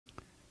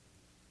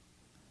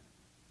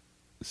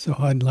So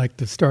I'd like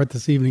to start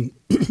this evening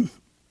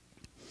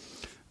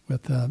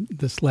with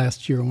this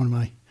last year, one of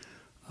my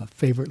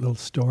favorite little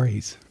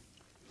stories.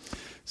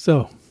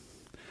 So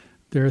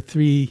there are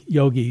three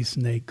yogis,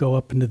 and they go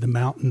up into the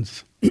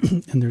mountains,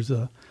 and there's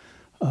a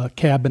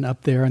cabin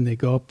up there, and they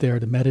go up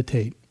there to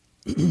meditate.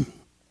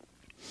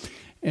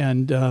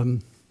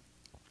 And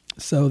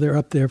so they're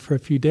up there for a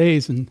few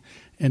days, and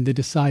they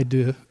decide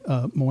to,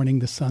 morning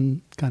the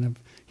sun kind of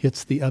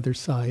hits the other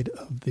side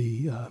of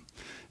the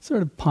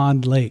sort of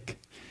pond lake.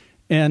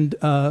 And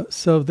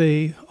so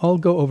they all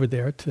go over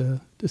there to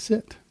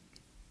sit.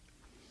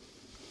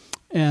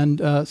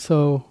 And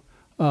so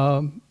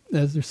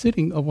as they're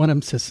sitting, one of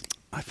them says,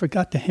 "I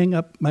forgot to hang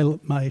up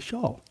my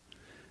shawl.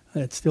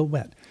 It's still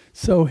wet."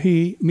 So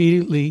he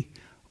immediately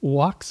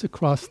walks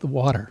across the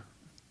water,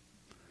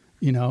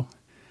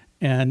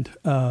 and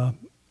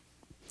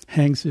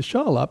hangs his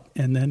shawl up,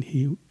 and then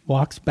he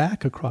walks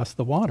back across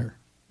the water,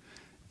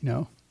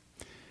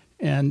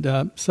 And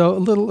so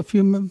a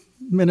few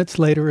minutes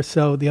later or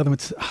so, the other one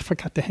says, "I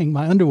forgot to hang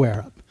my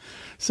underwear up."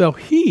 So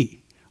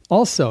he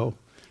also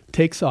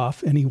takes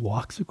off and he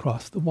walks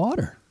across the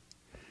water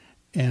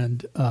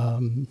and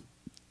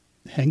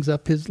hangs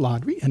up his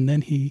laundry, and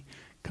then he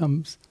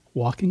comes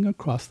walking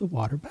across the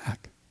water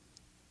back.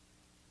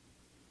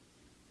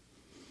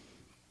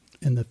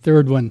 And the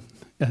third one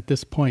at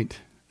this point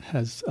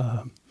has,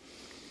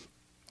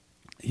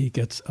 he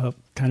gets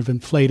kind of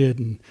inflated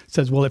and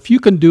says, "Well, if you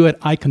can do it,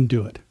 I can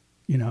do it."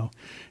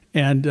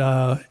 And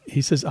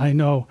he says, "I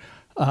know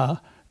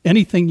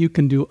anything you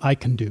can do, I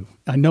can do.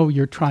 I know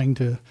you're trying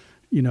to,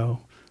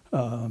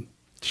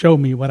 show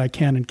me what I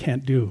can and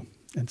can't do."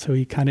 And so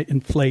he kind of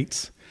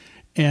inflates,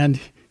 and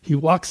he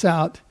walks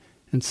out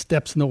and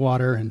steps in the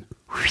water, and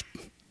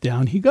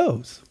down he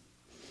goes,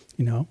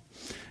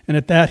 And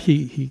at that,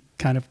 he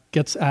kind of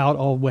gets out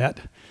all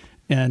wet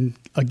and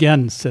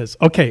again says,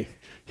 "Okay,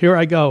 here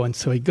I go." And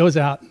so he goes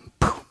out, and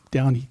poof,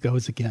 down he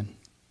goes again.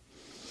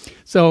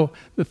 So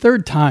the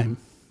third time,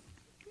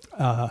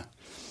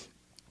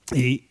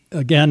 he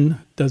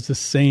again does the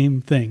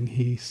same thing.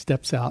 He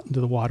steps out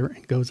into the water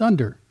and goes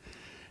under.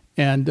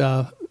 And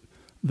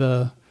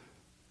the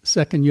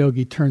second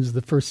yogi turns to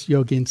the first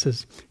yogi and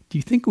says, "Do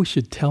you think we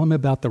should tell him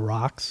about the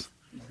rocks?"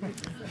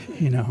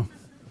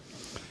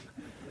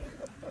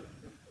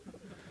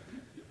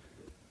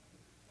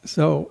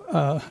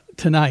 So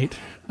tonight,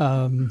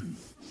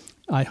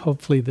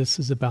 hopefully this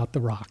is about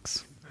the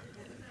rocks,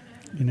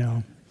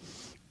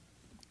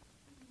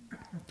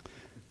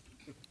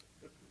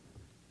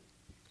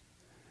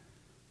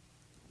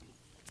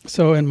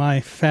 So in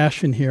my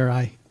fashion here,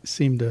 I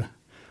seem to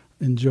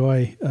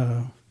enjoy,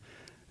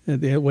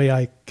 the way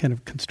I kind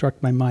of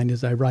construct my mind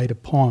is I write a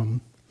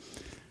poem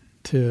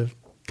to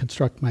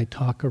construct my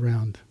talk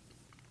around.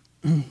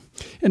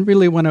 And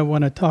really what I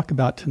want to talk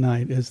about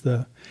tonight is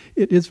this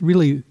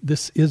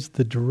is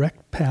the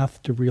direct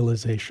path to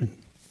realization.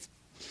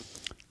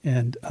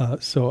 And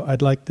so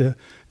I'd like to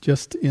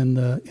just in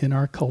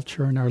our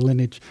culture and our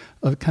lineage,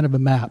 kind of a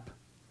map,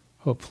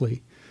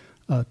 hopefully,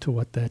 to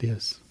what that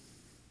is.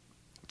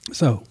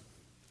 So,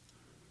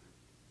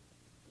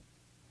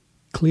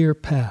 clear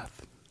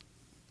path.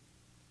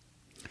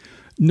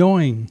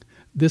 Knowing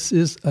this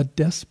is a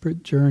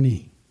desperate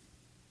journey,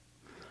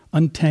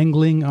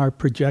 untangling our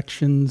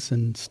projections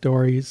and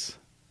stories,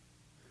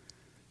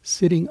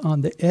 sitting on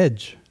the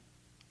edge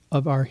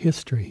of our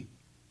history,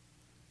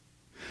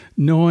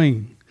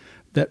 knowing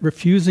that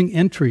refusing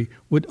entry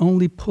would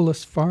only pull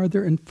us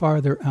farther and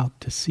farther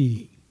out to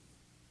sea.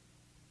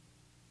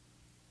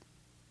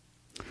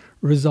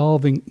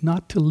 Resolving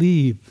not to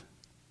leave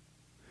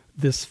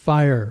this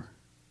fire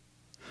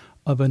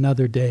of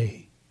another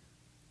day,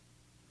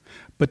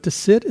 but to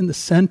sit in the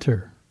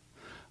center,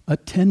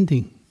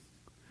 attending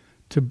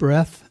to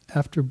breath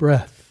after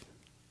breath,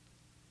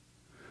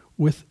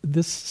 with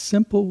this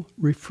simple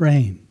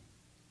refrain: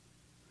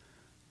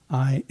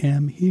 "I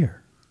am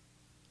here.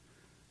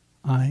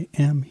 I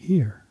am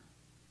here."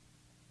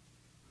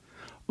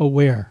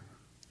 Aware,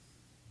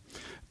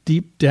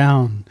 deep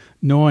down,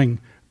 knowing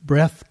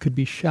breath could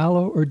be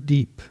shallow or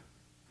deep,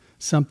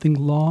 something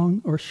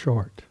long or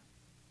short,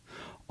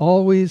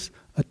 always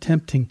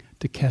attempting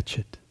to catch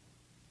it,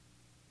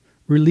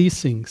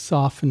 releasing,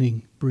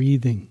 softening,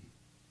 breathing,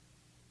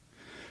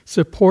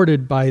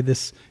 supported by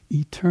this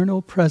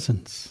eternal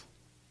presence,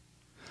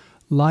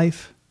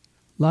 life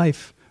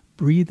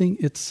breathing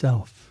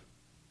itself.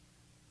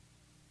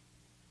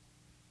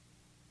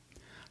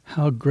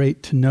 How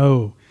great to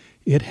know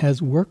it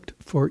has worked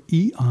for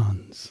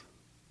eons,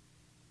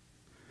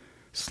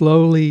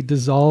 slowly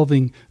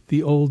dissolving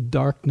the old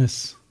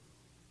darkness,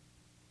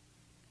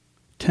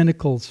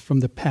 tentacles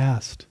from the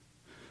past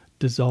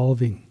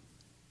dissolving.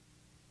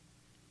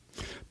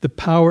 The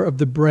power of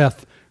the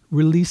breath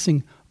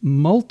releasing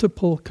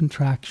multiple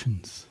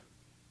contractions,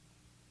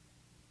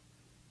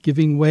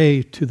 giving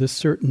way to the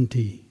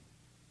certainty.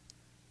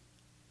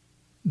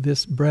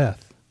 This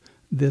breath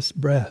is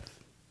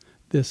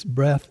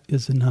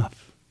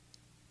enough.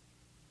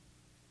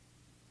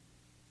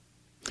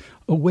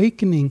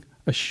 Awakening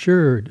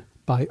assured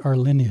by our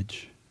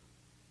lineage,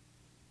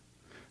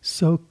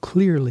 so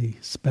clearly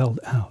spelled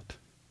out.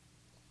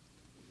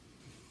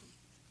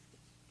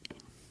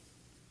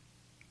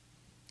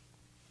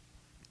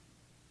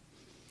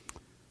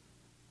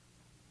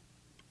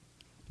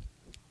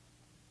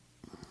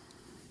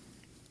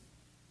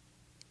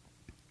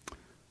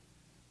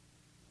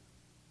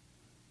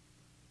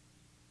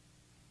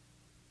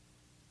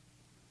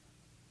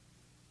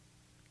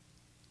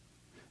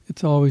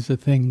 It's always a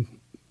thing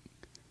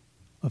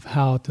of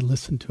how to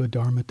listen to a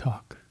Dharma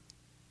talk.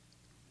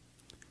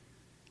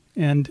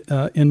 And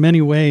in many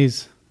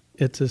ways,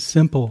 it's as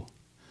simple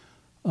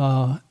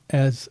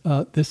as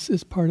this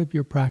is part of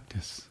your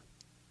practice.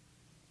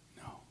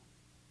 No.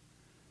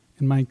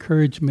 And my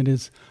encouragement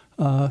is,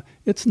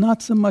 it's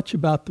not so much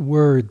about the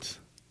words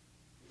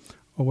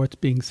or what's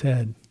being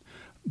said,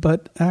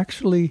 but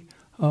actually,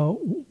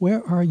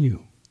 where are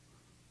you?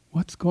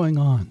 What's going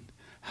on?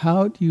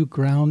 How do you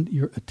ground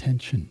your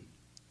attention?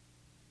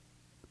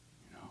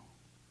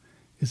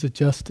 Is it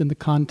just in the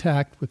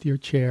contact with your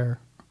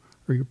chair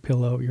or your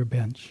pillow or your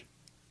bench?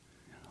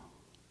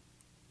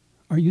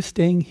 Are you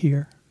staying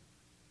here?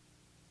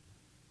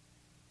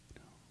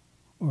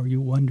 Or are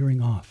you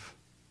wandering off?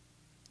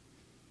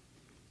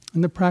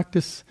 And the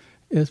practice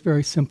is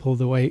very simple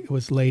the way it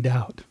was laid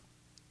out.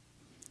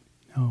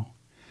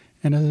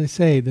 And as I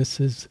say, it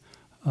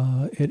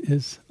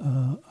is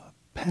a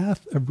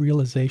path of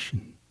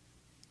realization.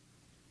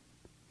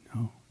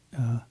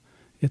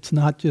 It's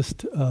not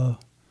just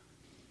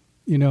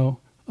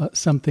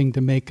something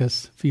to make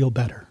us feel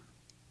better.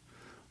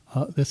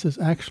 This is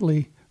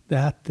actually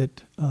that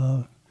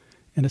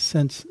in a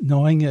sense,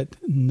 knowing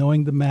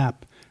the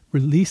map,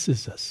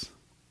 releases us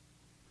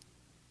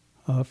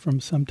from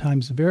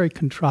sometimes very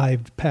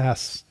contrived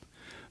pasts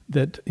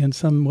that in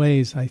some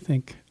ways, I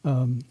think,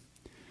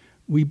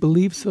 we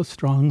believe so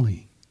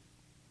strongly.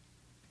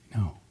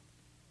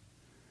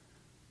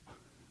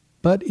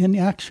 But in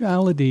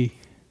actuality,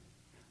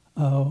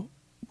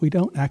 we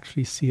don't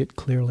actually see it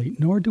clearly,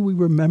 nor do we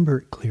remember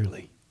it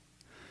clearly,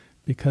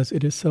 because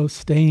it is so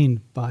stained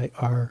by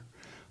our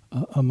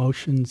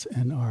emotions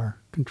and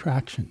our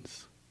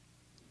contractions.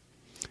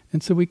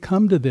 And so we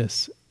come to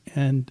this,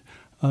 and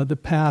the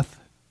path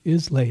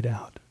is laid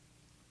out.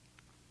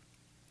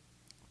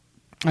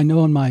 I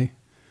know in my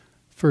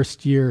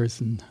first years,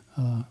 and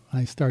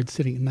I started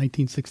sitting in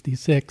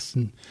 1966,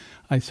 and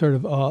I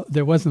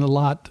there wasn't a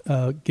lot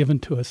given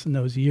to us in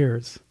those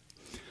years.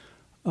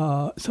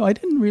 So I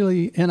didn't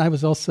really, and I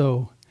was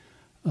also,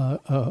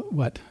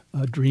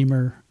 a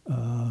dreamer,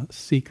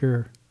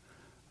 seeker.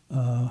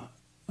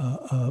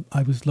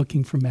 I was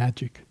looking for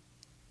magic,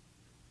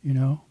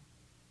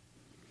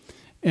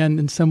 And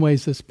in some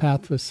ways this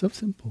path was so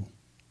simple,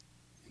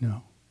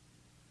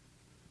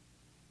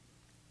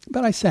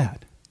 But I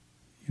sat,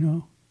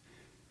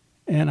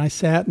 And I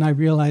sat and I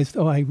realized,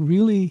 I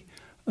really,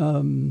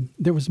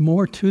 there was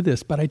more to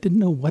this, but I didn't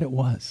know what it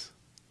was,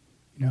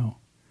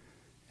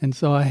 And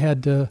so I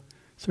had to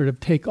sort of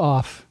take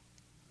off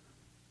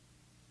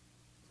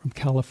from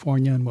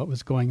California and what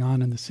was going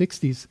on in the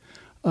 60s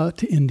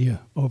to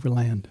India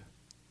overland,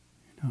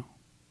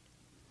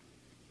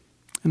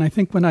 And I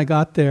think when I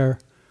got there,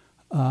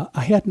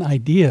 I had an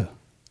idea,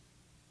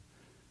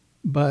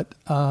 but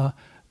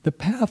the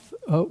path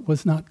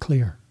was not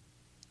clear,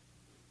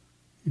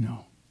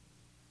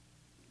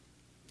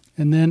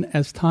 And then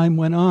as time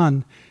went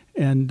on,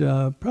 and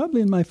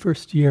probably in my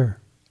first year,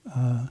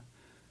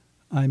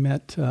 I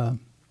met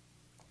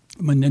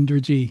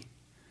Munindraji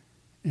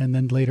and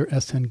then later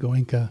S.N.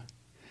 Goenka.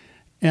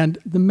 And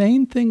the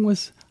main thing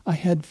was I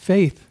had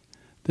faith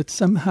that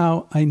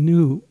somehow I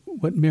knew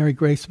what Mary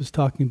Grace was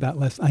talking about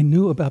last. I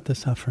knew about the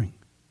suffering.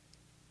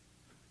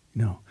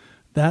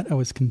 That I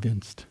was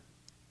convinced.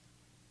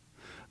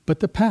 But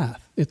the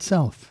path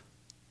itself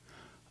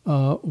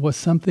was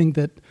something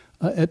that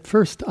at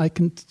first I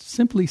can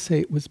simply say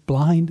it was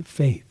blind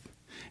faith.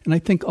 And I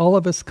think all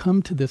of us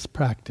come to this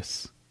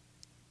practice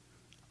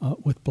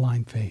with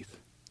blind faith,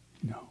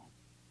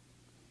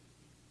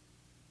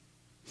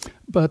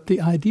 But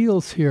the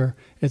ideals here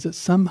is that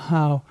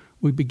somehow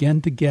we begin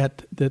to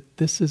get that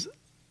this is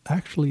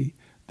actually,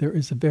 there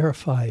is a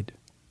verified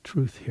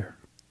truth here.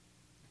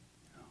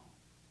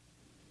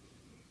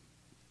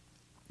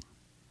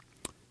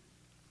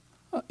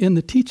 In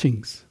the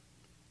teachings,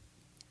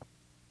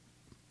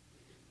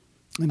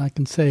 and I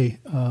can say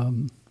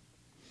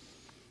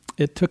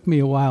it took me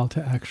a while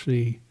to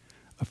actually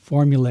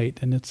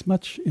formulate, and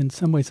in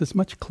some ways it's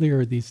much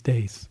clearer these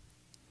days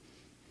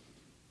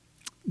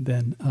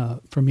than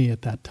for me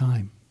at that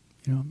time.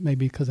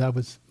 Maybe because I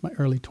was my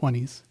early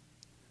 20s,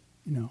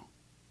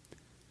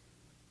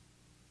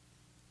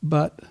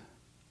 But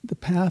the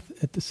path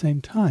at the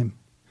same time,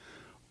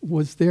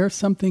 was there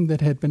something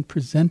that had been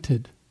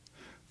presented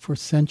for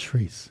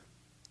centuries?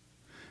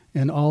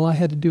 And all I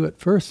had to do at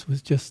first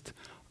was just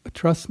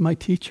trust my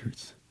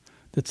teachers,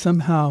 that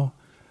somehow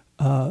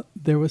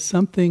there was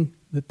something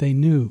that they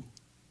knew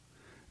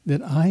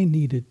that I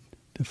needed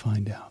to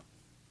find out.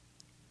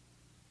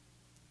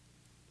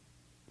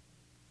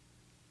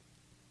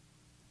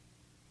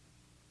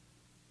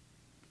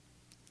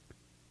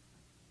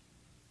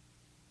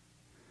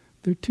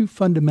 there are two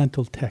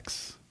fundamental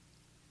texts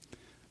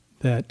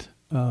that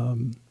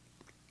I'd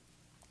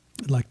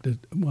like to,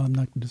 well, I'm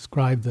not going to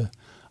describe. The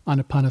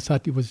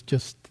Anapanasati was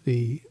just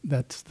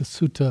that's the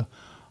sutta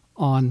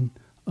on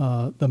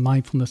the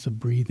mindfulness of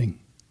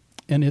breathing.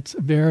 And it's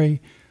very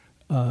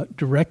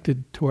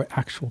directed toward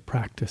actual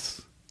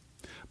practice.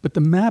 But the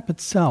map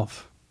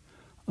itself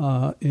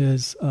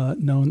is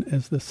known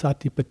as the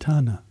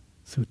Satipatthana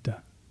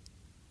Sutta.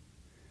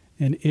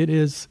 And it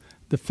is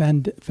the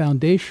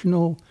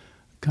foundational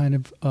kind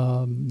of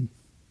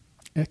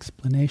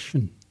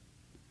explanation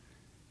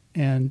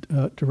and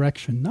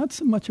direction. Not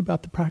so much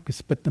about the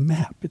practice, but the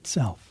map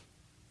itself,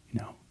 you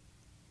know.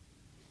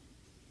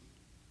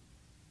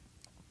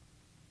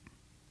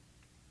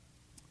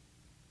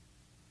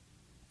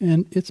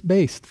 And it's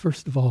based,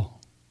 first of all,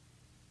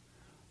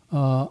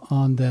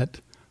 on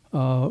that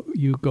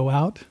you go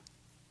out,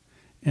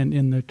 and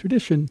in the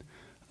tradition,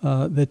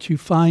 that you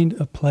find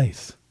a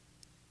place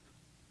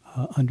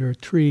under a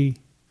tree,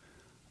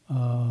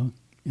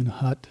 in a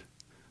hut,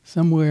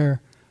 somewhere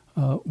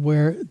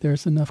where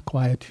there's enough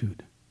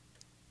quietude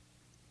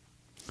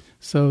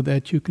so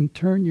that you can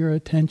turn your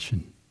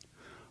attention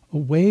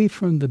away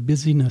from the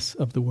busyness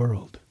of the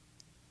world.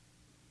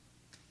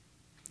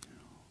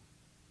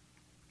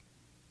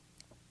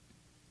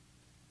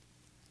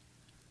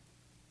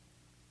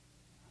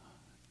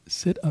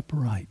 Sit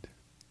upright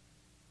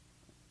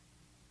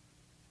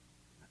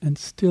and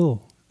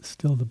still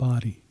the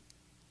body.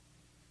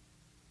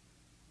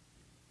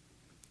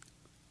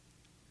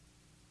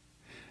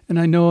 And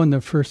I know in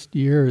the first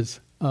years,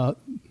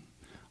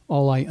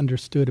 all I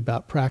understood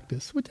about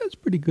practice, which I was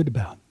pretty good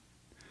about,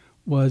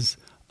 was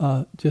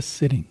just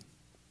sitting,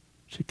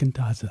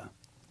 shikantaza,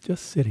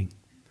 just sitting.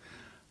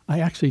 I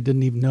actually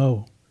didn't even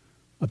know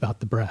about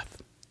the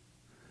breath.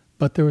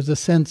 But there was a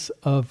sense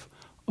of,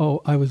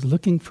 I was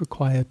looking for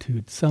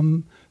quietude,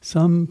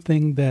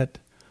 something that,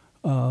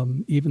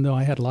 even though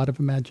I had a lot of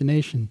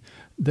imagination,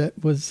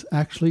 that was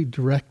actually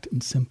direct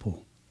and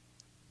simple.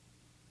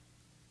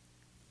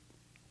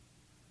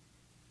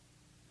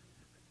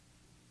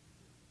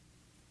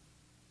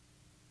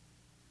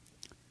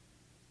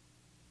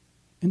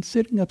 And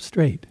sitting up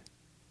straight,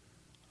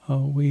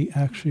 we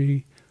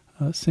actually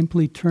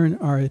simply turn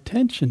our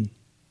attention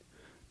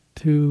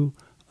to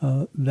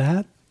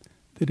that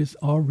is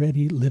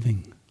already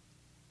living.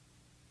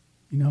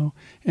 You know,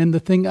 and the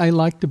thing I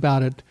liked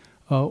about it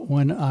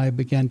when I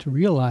began to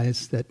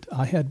realize that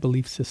I had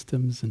belief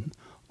systems and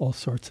all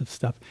sorts of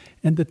stuff,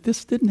 and that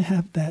this didn't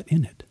have that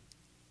in it.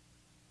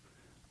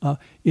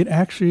 It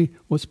actually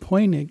was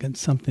pointing at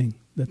something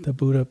that the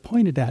Buddha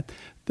pointed at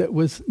that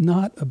was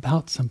not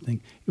about something.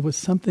 It was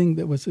something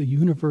that was a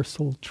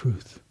universal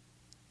truth.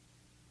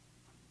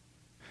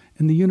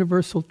 And the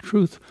universal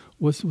truth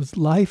was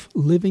life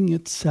living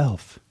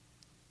itself.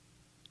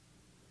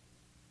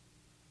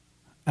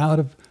 Out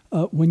of,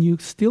 when you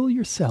still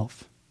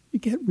yourself, you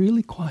get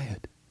really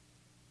quiet.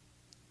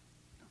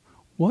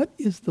 What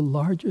is the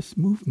largest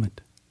movement?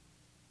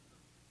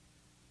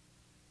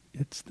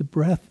 It's the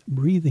breath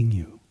breathing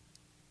you.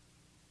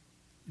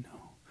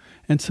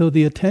 And so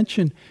the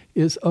attention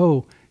is,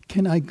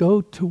 can I go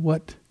to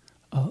what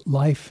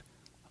life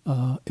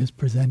is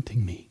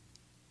presenting me?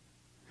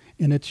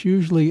 And it's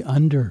usually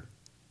under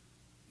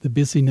the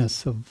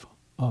busyness of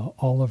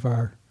all of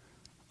our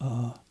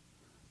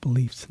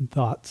beliefs and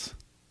thoughts,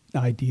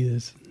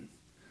 ideas,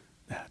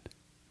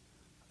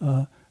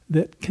 and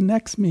that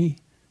connects me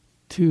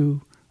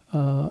to,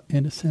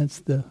 in a sense,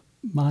 the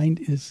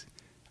mind is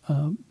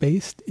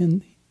based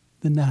in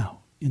the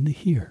now, in the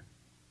here.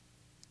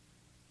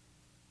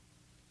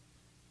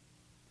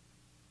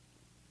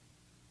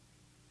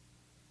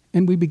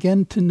 And we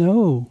begin to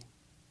know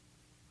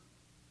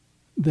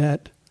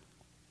that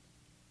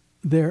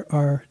there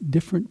are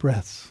different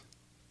breaths.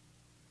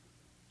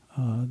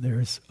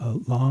 There's a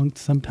long,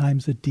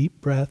 sometimes a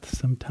deep breath,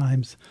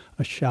 sometimes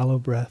a shallow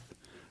breath,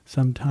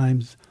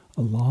 sometimes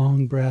a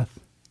long breath,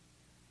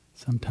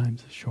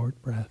 sometimes a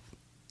short breath.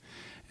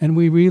 And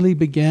we really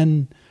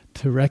begin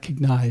to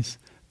recognize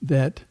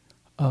that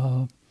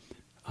none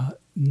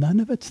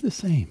of it's the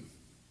same.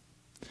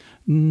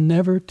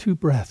 Never two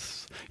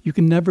breaths. You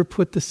can never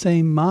put the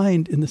same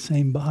mind in the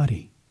same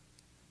body,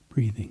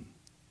 breathing.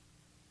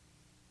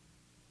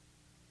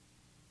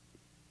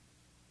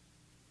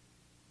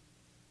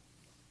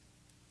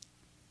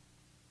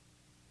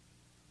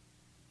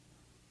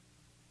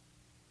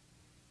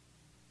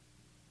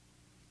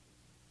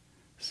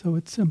 So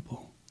it's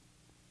simple.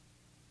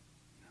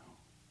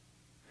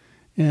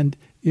 And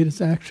it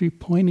is actually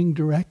pointing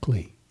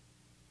directly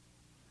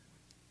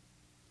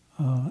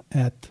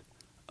at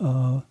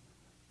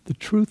the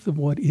truth of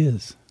what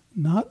is,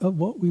 not of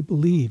what we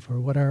believe or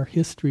what our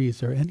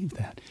histories or any of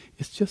that.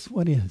 It's just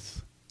what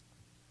is.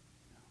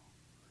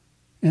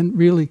 And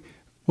really,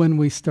 when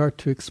we start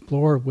to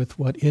explore with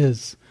what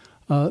is,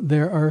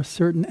 there are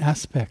certain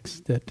aspects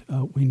that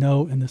we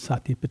know in the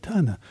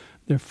Satipatthana.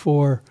 There are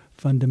four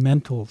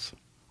fundamentals,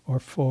 or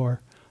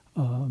four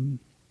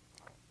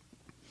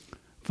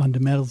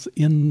fundamentals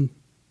in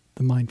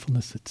the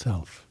mindfulness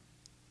itself.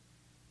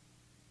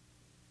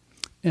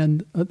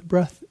 And the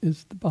breath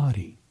is the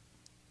body.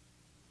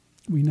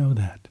 We know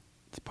that.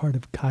 It's part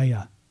of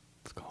kaya,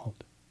 it's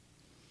called.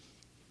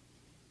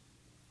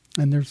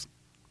 And there's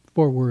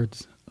 4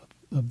 words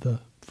of the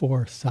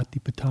 4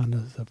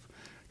 satipatthanas of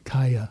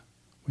kaya,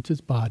 which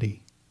is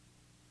body.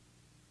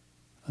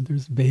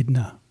 There's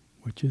vedana,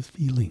 which is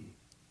feeling.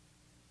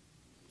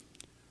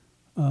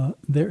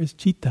 There is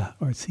citta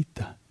or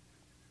sita,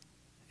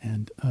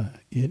 and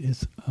it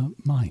is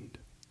mind.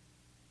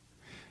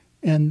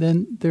 And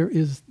then there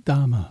is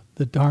dhamma,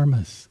 the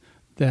dharmas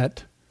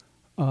that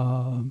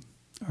are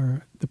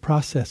the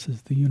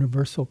processes, the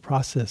universal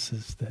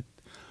processes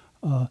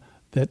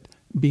that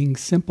being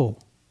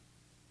simple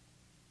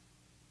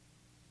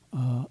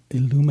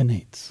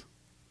illuminates,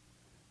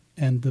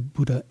 and the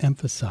Buddha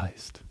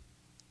emphasized.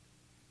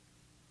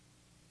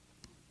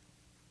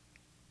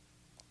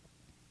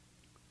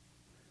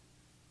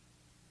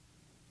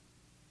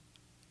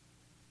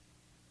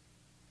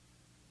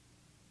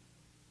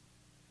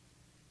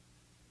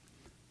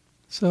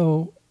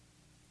 So,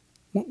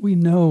 what we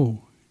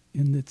know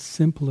in its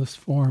simplest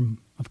form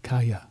of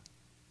kaya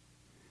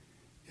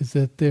is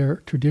that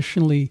they're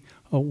traditionally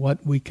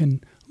what we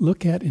can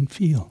look at and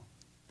feel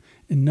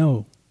and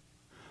know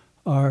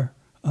are,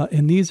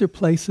 and these are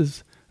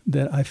places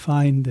that I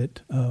find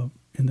that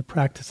in the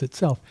practice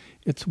itself,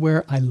 it's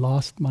where I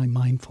lost my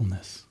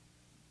mindfulness.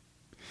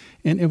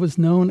 And it was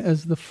known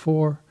as the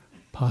 4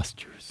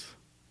 postures,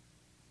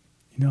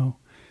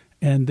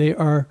 and they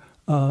are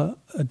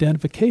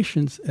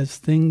identifications as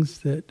things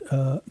that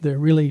they're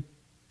really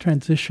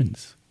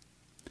transitions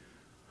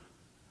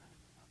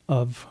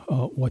of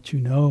what you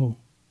know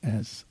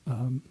as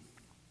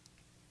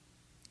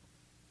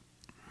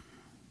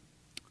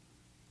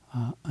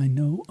I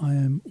know I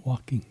am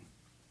walking.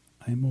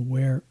 I am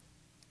aware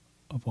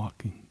of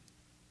walking.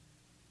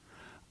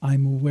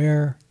 I'm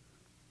aware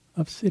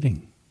of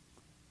sitting.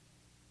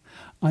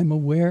 I'm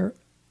aware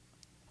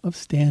of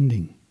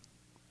standing.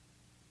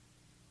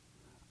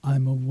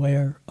 I'm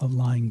aware of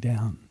lying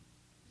down.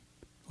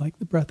 Like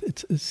the breath,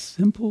 it's a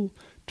simple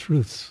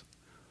truths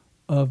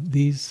of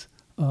these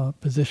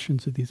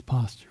positions, of these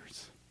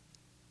postures.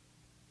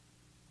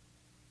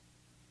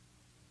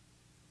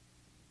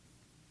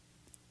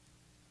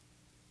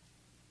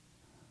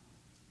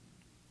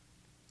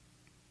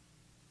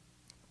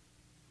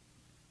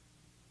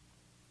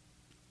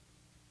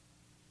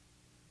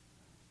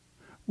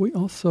 We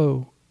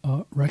also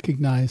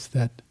recognize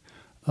that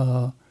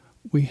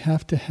we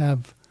have to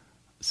have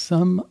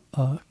some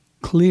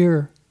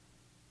clear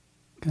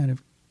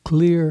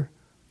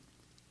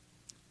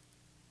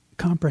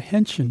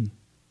comprehension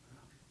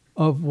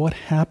of what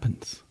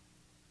happens.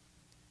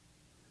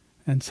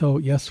 And so,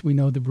 yes, we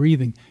know the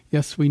breathing.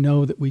 Yes, we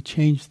know that we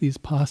change these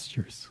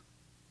postures.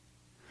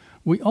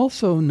 We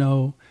also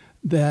know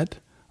that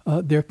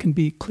there can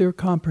be clear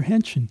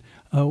comprehension.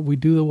 We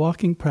do the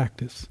walking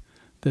practice,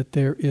 that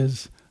there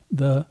is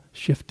the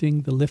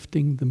shifting, the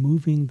lifting, the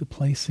moving, the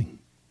placing.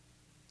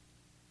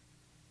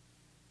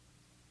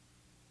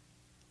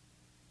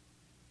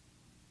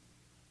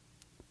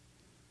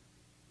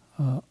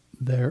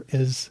 There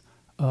is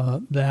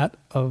that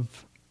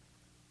of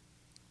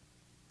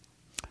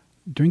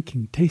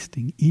drinking,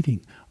 tasting,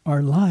 eating,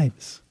 our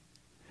lives.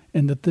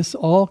 And that this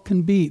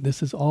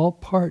is all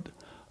part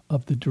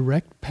of the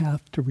direct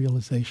path to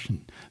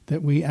realization,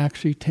 that we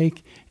actually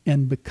take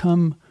and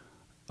become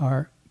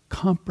our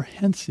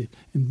comprehensive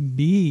and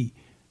be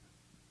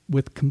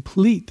with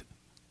complete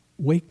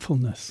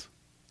wakefulness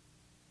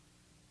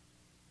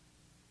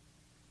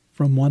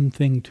from one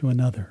thing to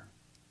another.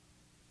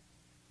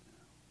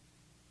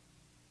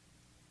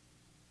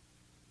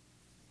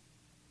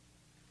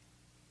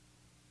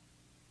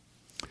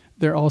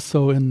 There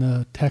also in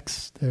the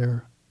text, there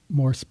are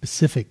more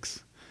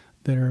specifics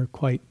that are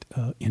quite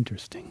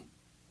interesting.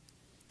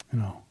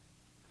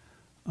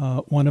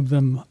 One of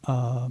them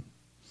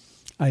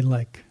I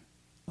like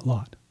a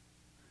lot,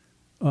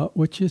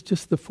 which is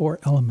just the 4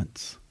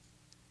 elements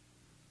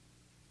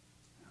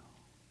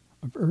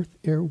of earth,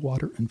 air,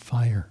 water, and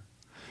fire.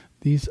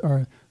 These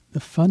are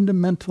the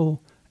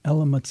fundamental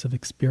elements of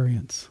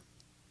experience.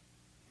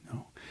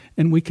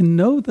 And we can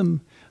know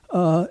them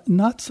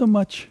not so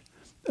much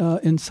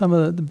in some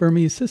of the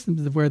Burmese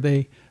systems where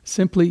they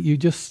simply, you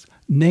just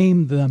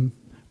name them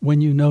when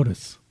you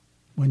notice,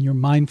 when you're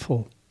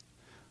mindful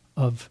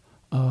of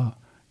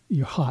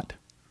you're hot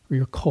or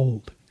you're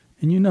cold.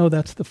 And you know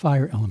that's the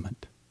fire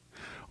element.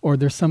 Or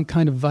there's some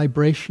kind of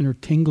vibration or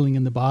tingling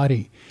in the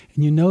body,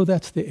 and you know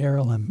that's the air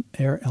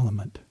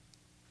element.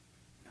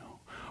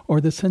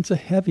 Or the sense of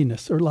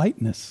heaviness or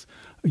lightness,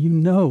 you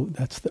know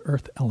that's the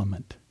earth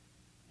element.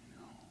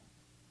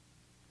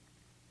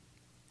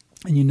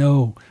 And you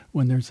know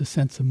when there's a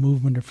sense of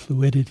movement or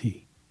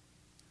fluidity,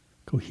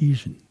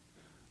 cohesion,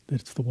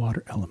 that it's the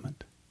water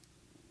element.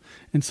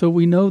 And so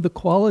we know the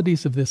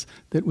qualities of this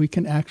that we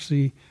can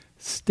actually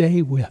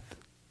stay with,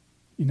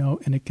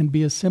 and it can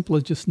be as simple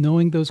as just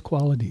knowing those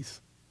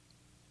qualities,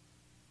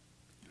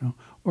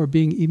 or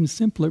being even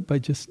simpler by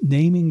just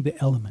naming the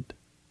element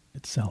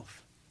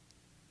itself.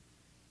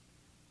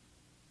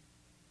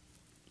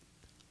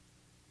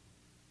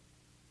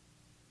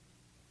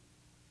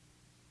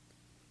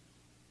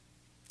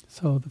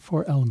 So the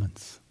 4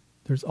 elements.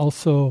 There's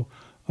also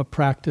a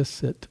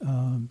practice at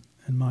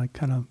in my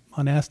kind of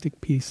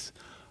monastic piece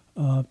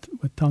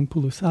with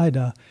Tangpulu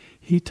Sayadaw.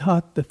 He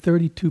taught the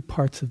 32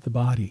 parts of the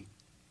body.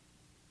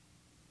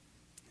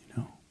 You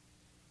know,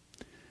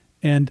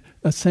 and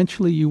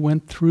essentially you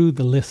went through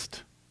the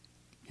list.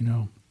 You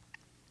know,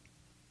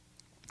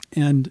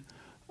 and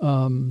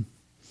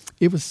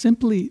it was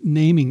simply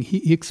naming.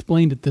 He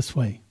explained it this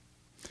way.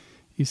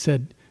 He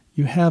said,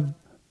 you have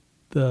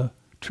the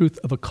truth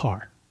of a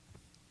car,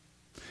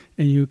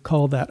 and you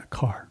call that a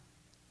car.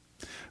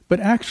 But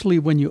actually,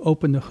 when you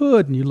open the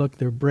hood and you look,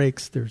 there are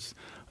brakes, there's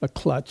a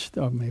clutch,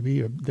 or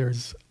maybe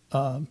there's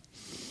a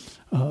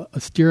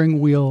steering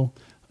wheel,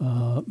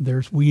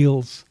 there's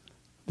wheels,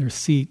 there's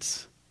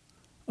seats,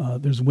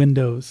 there's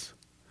windows.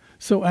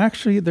 So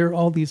actually, there are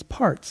all these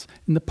parts.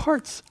 And the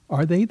parts,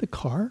 are they the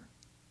car?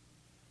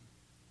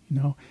 You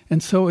know,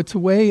 and so it's a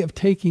way of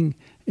taking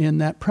in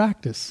that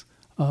practice,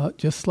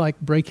 just like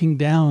breaking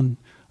down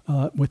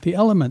with the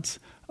elements.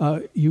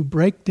 You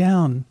break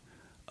down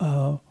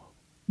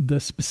the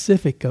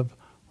specific of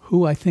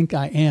who I think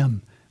I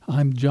am.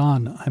 I'm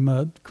John. I'm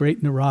a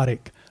great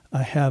neurotic.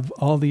 I have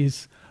all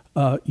these,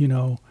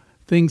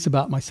 things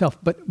about myself.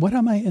 But what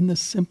am I in the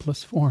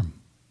simplest form?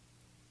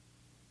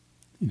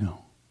 You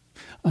know,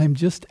 I'm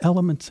just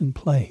elements in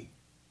play.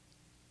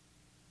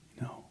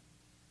 You know,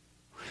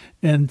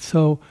 and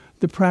so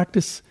the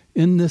practice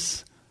in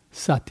this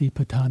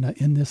Satipatthana,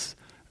 in this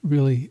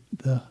really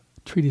the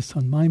treatise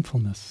on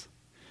mindfulness,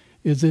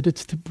 is that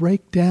it's to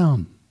break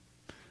down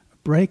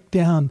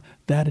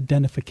that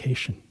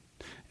identification.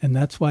 And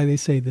that's why they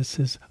say this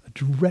is a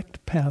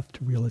direct path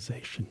to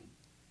realization.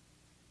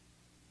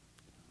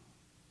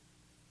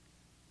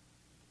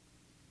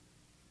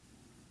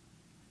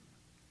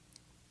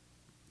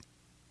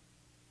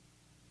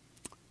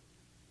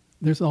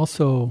 There's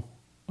also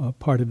a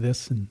part of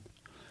this, and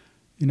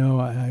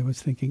I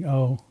was thinking,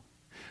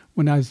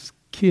 when I was a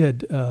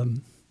kid,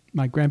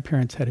 my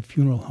grandparents had a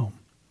funeral home.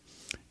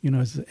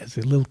 As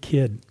a little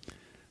kid,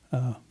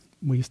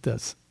 we used to,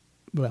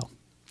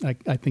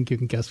 I think you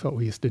can guess what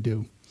we used to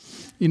do,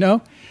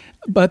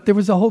 But there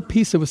was a whole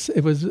piece,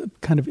 it was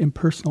kind of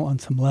impersonal on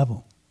some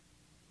level,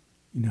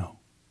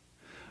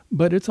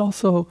 But it's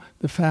also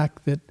the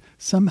fact that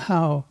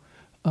somehow,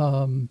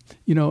 in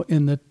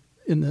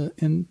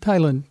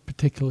Thailand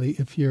particularly,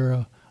 if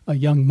you're a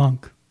young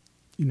monk,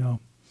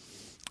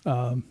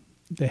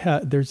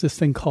 there's this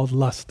thing called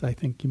lust. I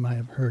think you might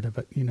have heard of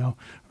it,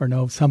 or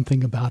know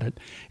something about it.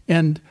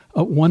 And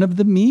one of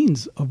the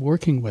means of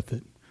working with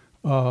it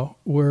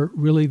were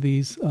really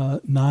these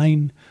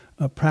 9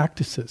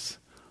 practices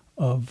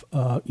of,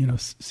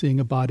 seeing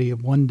a body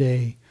of 1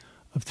 day,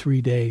 of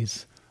 3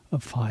 days,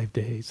 of 5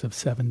 days, of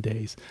 7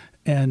 days,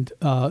 and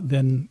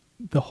then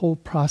the whole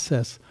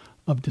process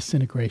of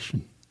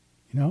disintegration,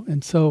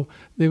 And so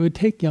they would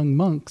take young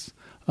monks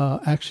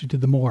actually to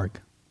the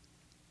morgue,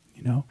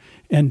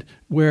 and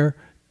where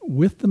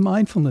with the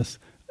mindfulness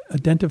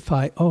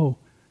identify,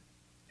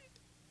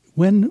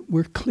 when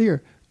we're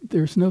clear,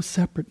 there's no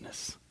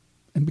separateness.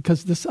 And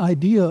because this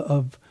idea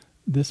of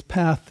this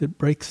path that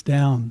breaks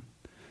down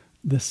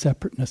the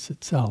separateness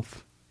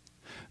itself,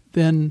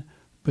 then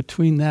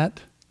between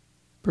that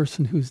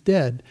person who's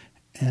dead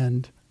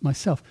and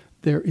myself,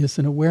 there is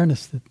an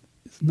awareness that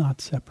is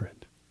not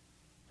separate.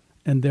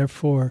 And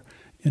therefore,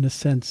 in a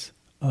sense,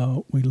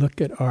 we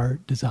look at our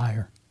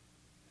desire.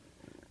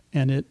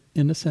 And it,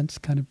 in a sense,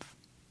 kind of,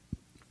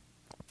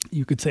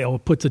 you could say,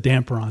 it puts a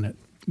damper on it,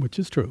 which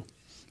is true,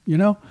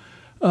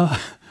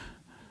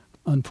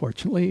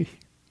 unfortunately.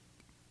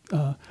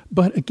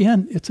 But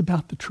again, it's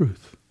about the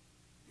truth,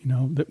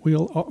 that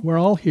we're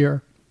all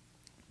here,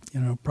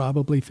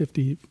 probably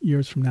 50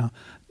 years from now.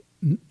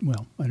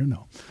 Well, I don't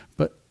know.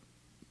 But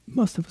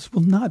most of us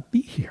will not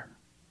be here,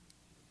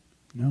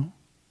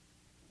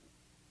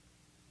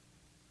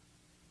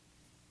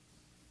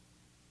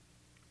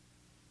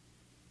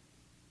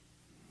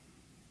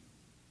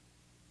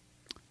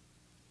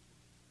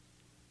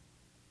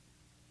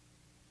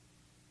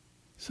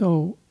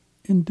 So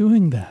in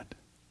doing that,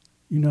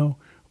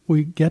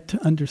 we get to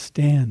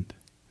understand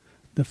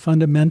the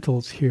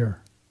fundamentals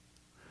here.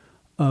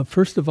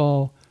 First of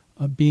all,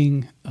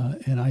 being,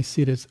 and I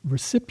see it as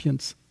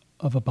recipients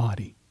of a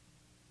body.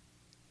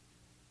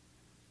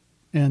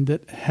 And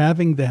that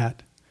having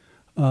that,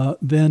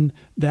 then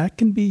that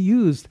can be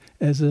used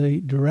as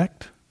a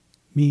direct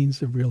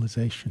means of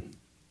realization.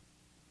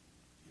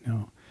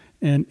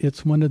 And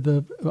it's one of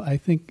the, I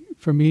think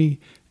for me,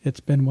 it's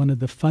been one of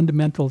the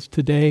fundamentals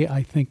today,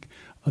 I think,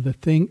 of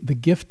the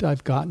gift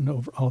I've gotten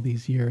over all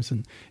these years.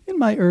 And in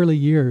my early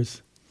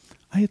years,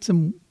 I had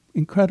some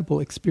incredible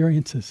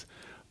experiences,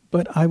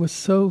 but I was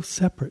so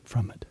separate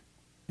from it,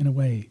 in a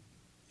way.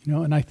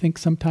 And I think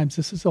sometimes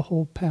this is a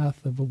whole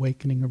path of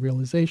awakening or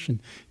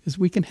realization, is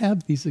we can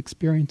have these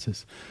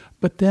experiences,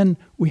 but then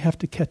we have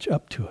to catch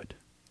up to it.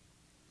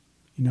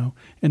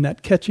 And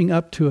that catching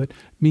up to it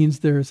means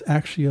there's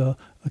actually a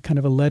kind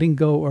of a letting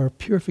go or a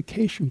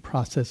purification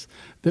process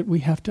that we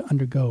have to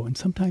undergo. And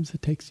sometimes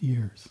it takes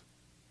years,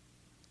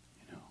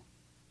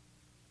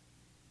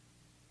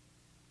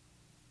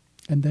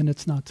 And then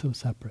it's not so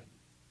separate.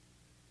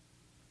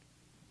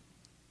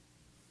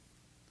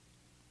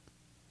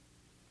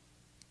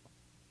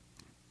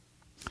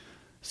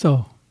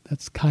 So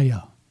that's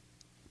kaya,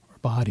 or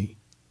body.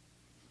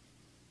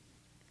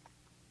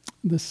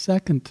 The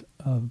second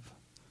of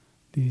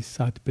these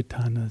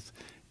satipatthanas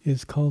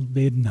is called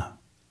vedana.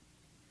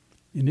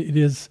 And it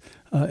is,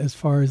 as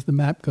far as the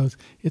map goes,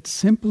 it's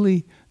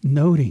simply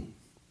noting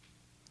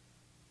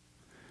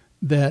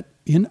that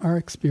in our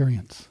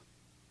experience,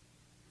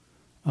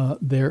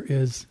 there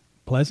is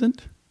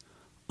pleasant,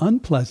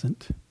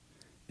 unpleasant,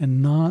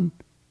 and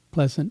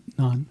non-pleasant,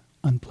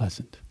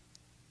 non-unpleasant.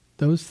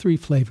 Those three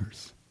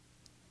flavors,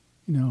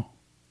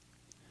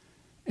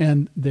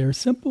 And they're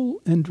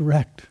simple and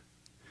direct.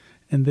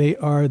 And they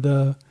are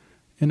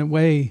in a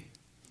way,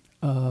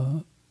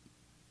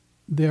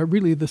 they're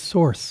really the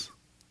source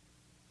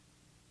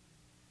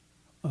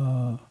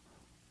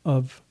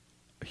of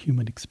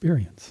human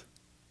experience.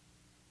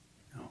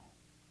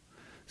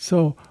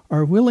 So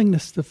our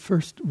willingness to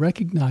first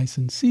recognize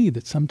and see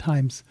that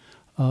sometimes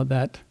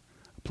that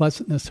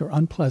pleasantness or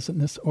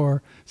unpleasantness,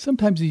 or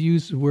sometimes you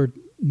use the word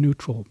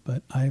neutral,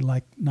 but I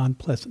like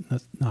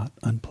non-pleasantness, not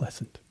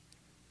unpleasant.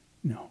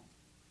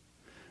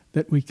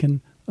 That we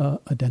can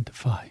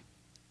identify.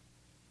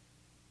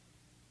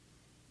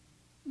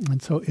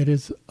 And so it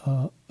is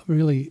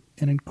really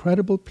an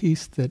incredible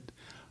piece that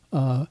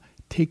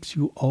takes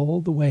you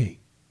all the way.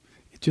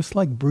 It's just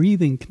like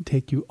breathing can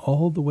take you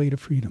all the way to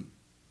freedom.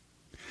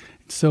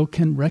 So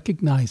can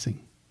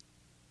recognizing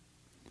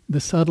the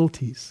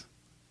subtleties.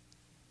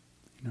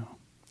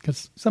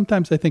 Because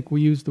sometimes I think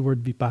we use the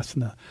word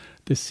vipassana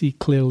to see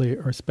clearly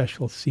or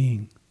special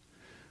seeing.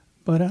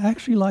 But I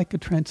actually like a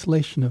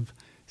translation of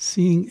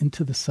seeing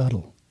into the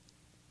subtle.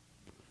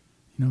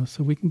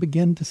 So we can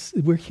begin to,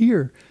 we're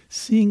here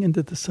seeing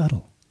into the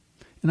subtle.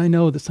 And I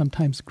know that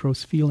sometimes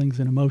gross feelings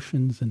and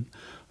emotions and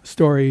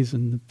stories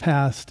and the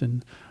past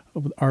and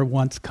our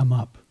wants come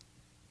up.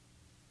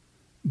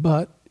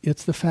 But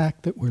it's the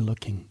fact that we're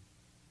looking.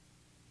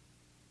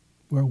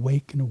 We're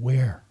awake and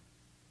aware.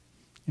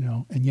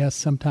 And yes,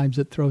 sometimes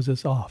it throws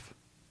us off.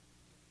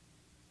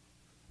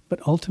 But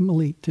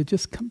ultimately, to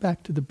just come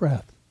back to the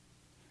breath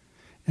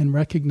and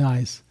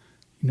recognize,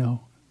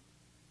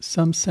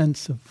 some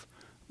sense of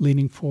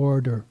leaning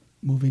forward or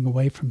moving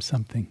away from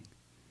something.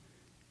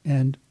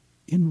 And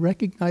in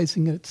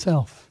recognizing it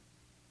itself,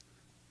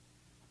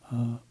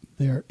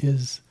 there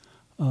is,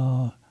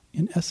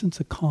 in essence,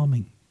 a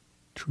calming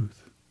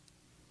truth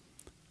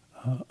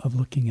of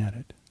looking at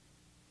it.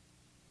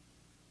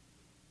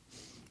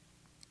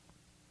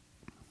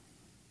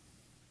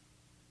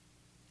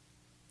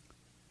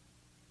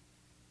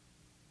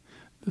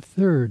 The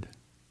third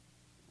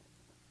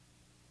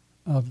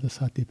of the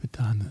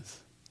satipatthanas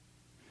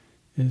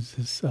is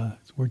this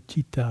word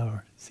citta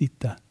or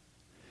sita,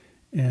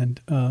 and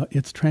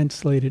it's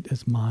translated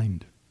as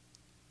mind.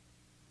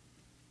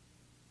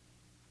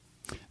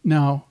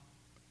 Now,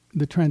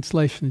 the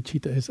translation of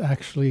citta is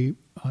actually,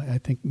 I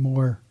think,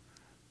 more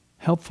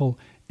helpful,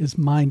 is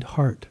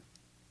mind-heart,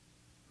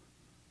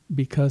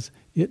 because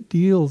it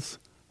deals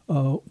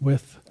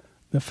with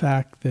the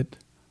fact that,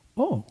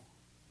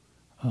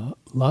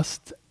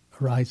 lust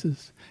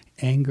arises,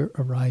 anger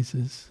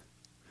arises,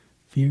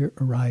 fear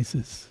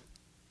arises,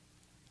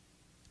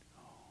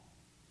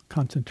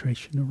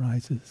 concentration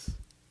arises,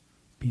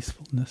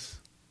 peacefulness.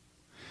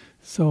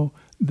 So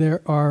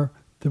there are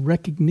the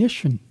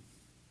recognition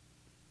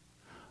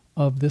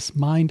of this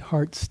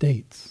mind-heart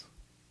states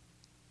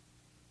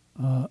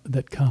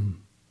that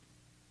come,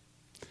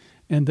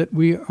 and that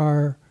we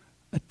are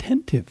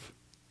attentive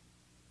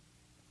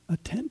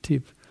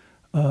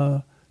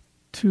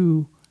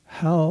to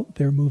how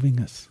they're moving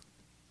us,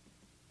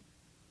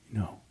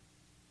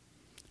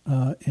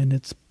 and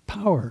its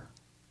power,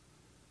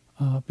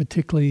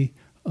 particularly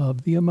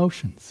of the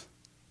emotions.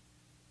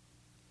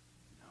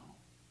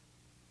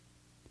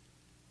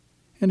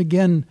 And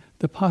again,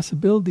 the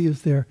possibility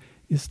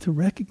is to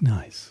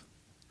recognize,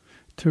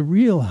 to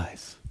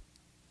realize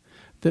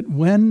that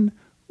when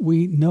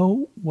we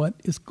know what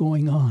is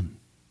going on,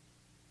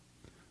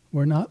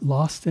 we're not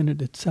lost in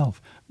it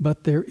itself,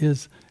 but there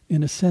is,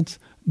 in a sense,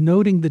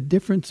 noting the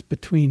difference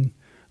between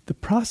the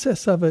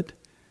process of it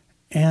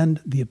and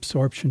the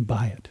absorption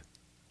by it.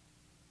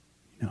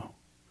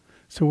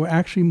 So we're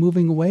actually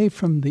moving away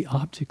from the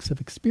objects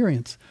of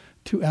experience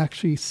to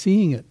actually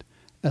seeing it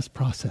as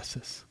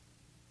processes.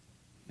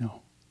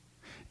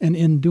 And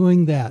in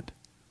doing that,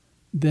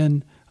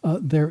 then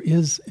there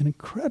is an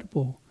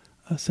incredible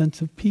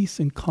sense of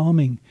peace and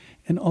calming,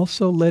 and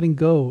also letting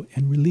go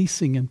and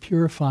releasing and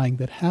purifying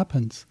that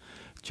happens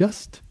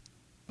just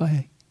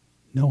by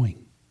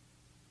knowing,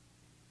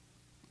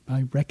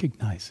 by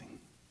recognizing.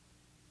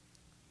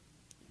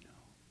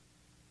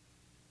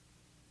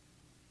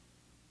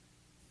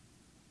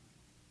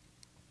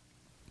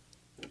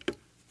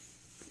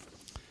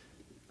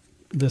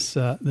 This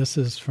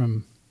is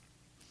from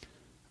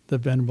the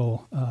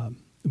Venerable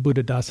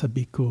Buddhadasa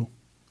Bhikkhu.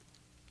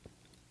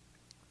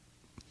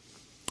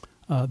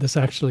 This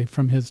actually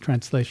from his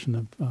translation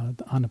of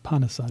the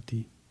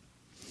Anapanasati,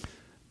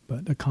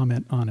 but a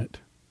comment on it.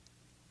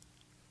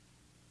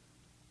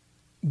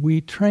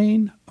 We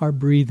train our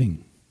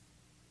breathing.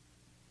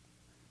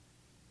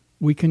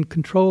 We can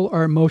control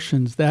our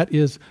emotions. That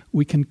is,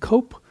 we can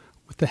cope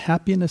with the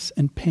happiness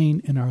and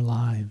pain in our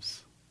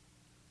lives.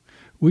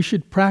 We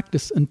should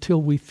practice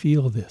until we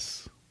feel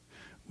this.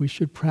 We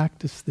should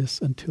practice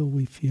this until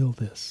we feel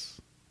this.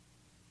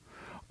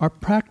 Our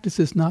practice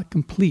is not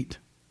complete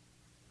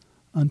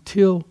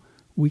until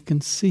we can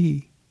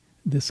see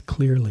this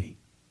clearly.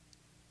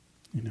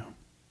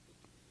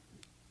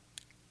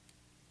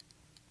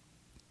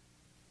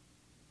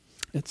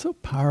 It's so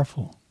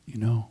powerful,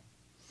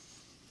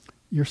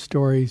 Your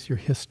stories, your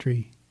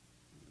history,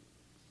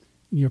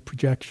 your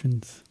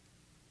projections,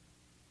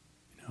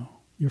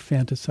 your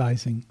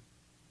fantasizing,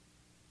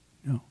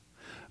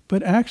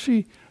 But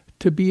actually,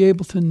 to be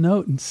able to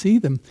note and see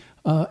them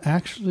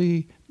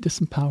actually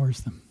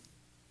disempowers them.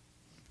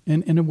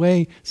 And in a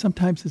way,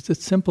 sometimes it's as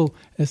simple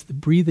as the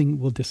breathing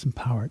will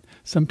disempower it.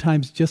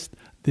 Sometimes just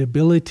the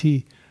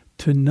ability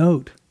to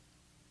note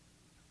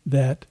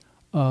that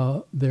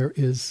there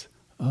is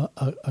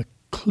a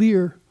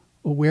clear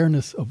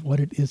awareness of what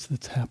it is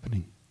that's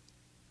happening.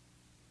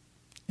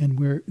 And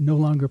we're no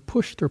longer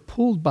pushed or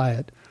pulled by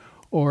it.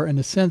 Or in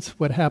a sense,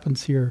 what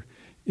happens here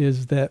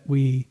is that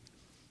we,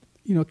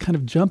 kind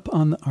of jump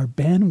on our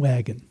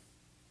bandwagon.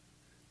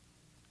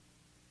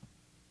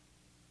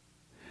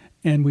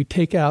 And we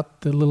take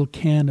out the little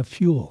can of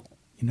fuel,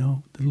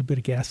 the little bit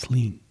of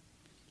gasoline.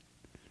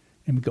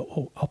 And we go,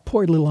 oh, I'll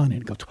pour a little on it.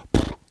 And it goes,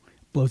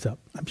 blows up.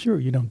 I'm sure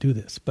you don't do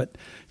this. But,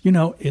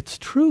 it's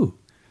true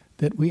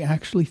that we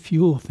actually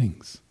fuel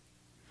things,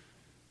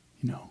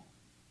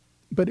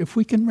 But if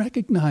we can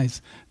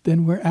recognize,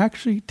 then we're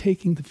actually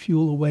taking the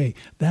fuel away.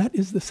 That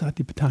is the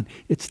satipatthana.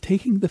 It's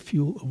taking the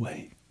fuel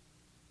away.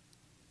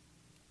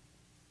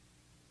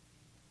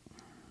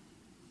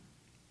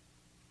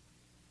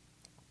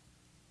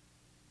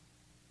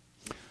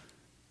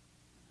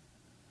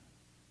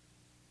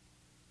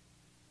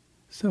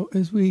 So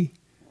as we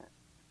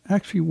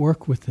actually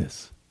work with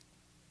this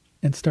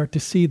and start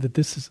to see that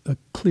this is a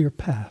clear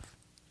path,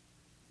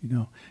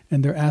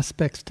 and there are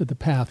aspects to the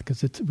path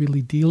because it's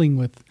really dealing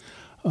with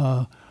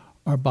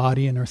our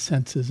body and our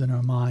senses and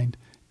our mind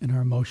and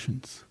our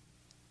emotions.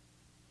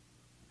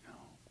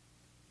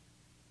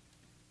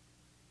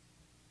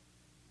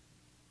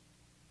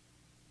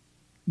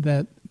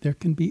 That there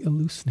can be a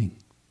loosening.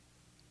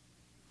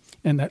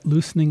 And that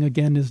loosening,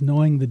 again, is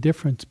knowing the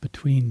difference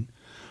between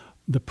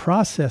the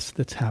process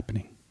that's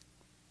happening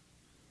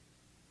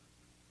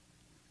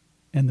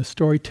and the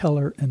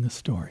storyteller and the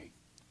story.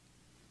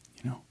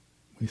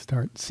 We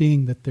start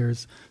seeing that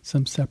there's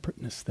some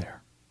separateness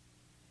there.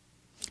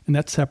 And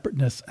that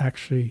separateness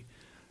actually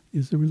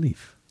is a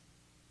relief.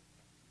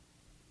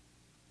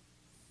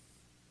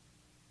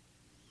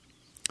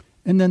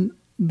 And then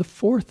the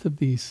fourth of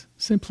these,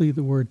 simply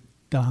the word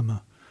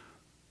Dharma.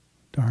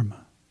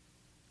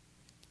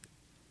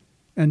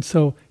 And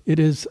so it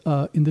is,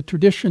 in the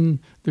tradition,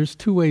 there's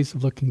two ways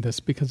of looking at this,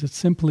 because it's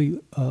simply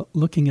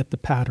looking at the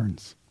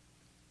patterns.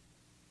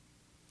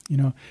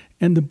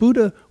 And the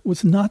Buddha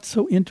was not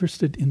so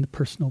interested in the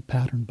personal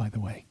pattern, by the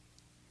way.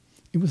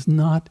 It was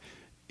not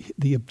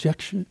the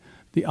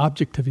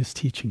object of his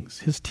teachings.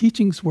 His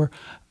teachings were,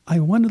 I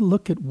want to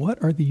look at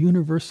what are the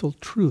universal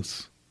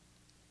truths.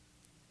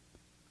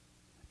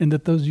 And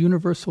that those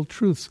universal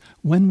truths,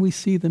 when we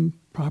see them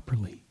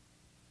properly,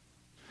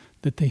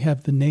 that they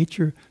have the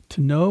nature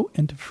to know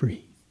and to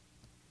free.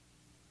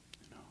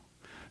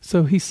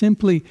 So he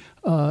simply,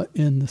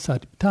 in the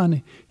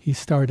Satipatthana, he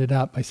started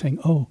out by saying,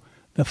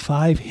 the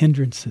 5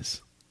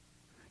 hindrances.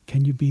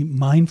 Can you be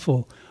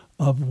mindful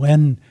of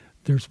when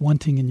there's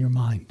wanting in your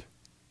mind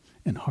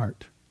and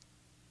heart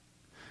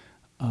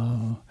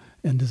and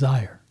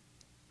desire?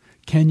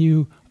 Can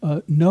you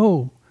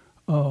know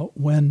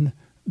when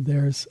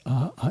there's,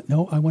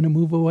 no, I want to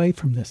move away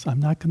from this. I'm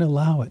not going to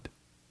allow it.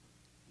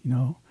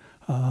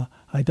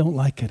 I don't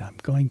like it. I'm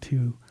going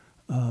to,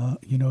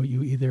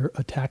 you either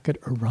attack it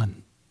or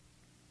run.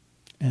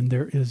 And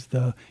there is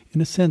in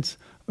a sense,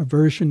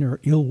 aversion or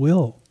ill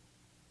will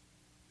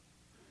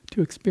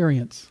to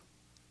experience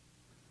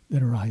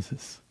that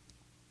arises.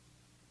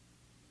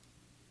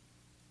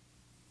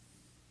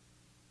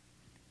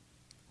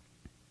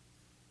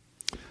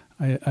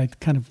 I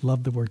kind of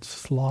love the word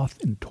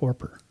sloth and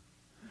torpor,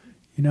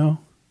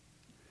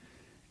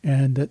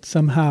 And that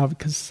somehow,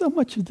 because so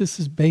much of this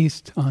is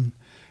based on,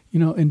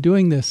 in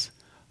doing this,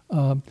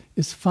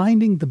 is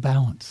finding the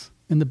balance,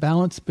 and the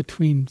balance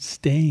between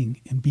staying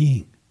and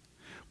being,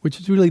 which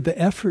is really the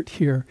effort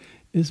here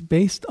is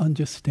based on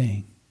just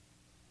staying.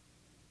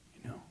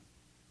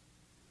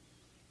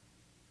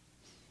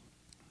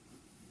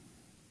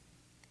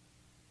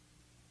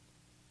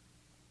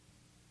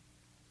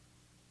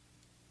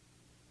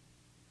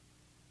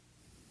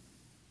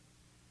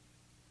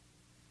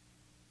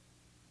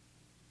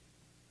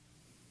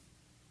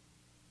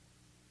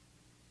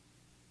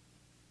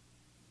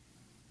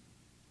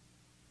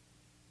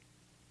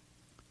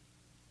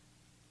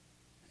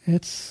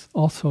 it's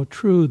also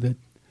true that,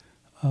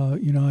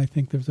 I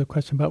think there's a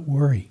question about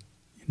worry,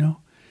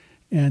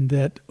 and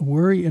that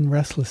worry and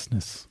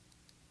restlessness,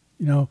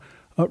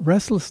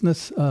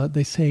 restlessness,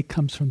 they say,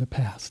 comes from the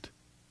past.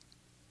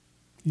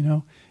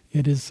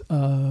 It is,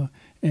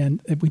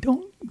 and we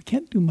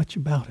can't do much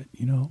about it,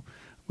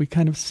 We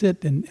kind of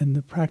sit and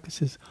the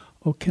practice is,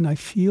 can I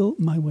feel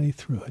my way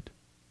through it?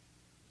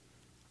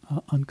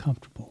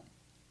 Uncomfortable.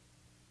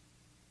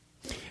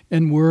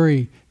 And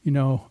worry,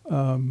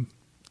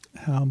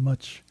 how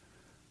much,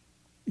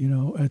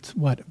 it's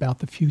about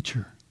the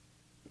future.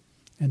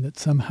 And that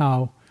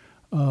somehow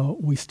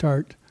we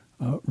start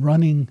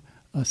running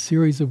a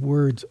series of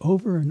words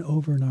over and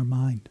over in our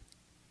mind.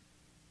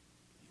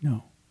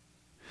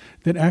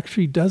 That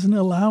actually doesn't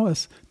allow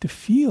us to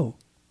feel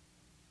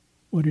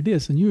what it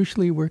is. And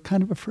usually we're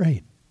kind of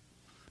afraid.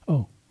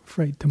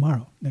 Afraid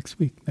tomorrow, next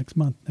week, next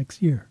month,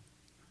 next year.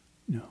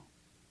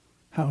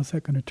 How is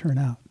that going to turn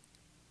out?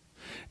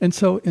 And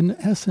so in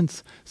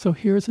essence,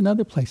 here's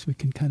another place we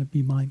can kind of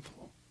be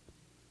mindful,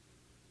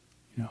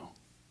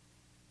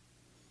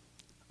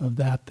 of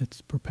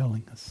that's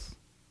propelling us.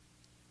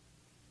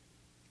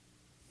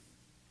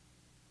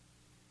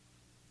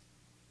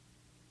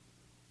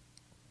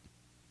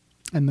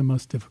 And the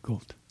most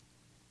difficult,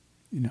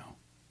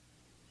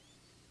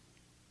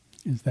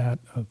 is that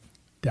of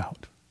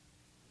doubt,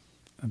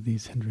 of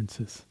these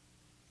hindrances,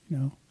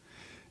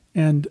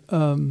 And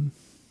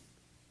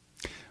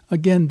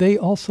again, they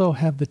also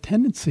have the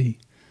tendency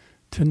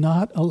to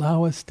not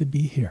allow us to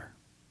be here,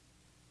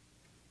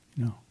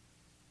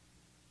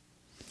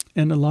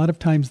 And a lot of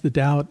times the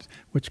doubt,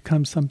 which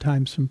comes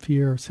sometimes from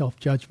fear or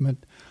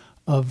self-judgment,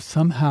 of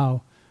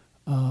somehow,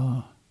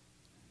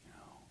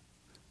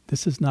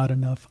 this is not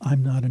enough,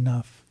 I'm not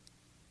enough,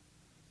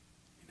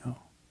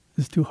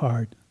 this is too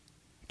hard,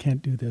 I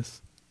can't do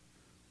this,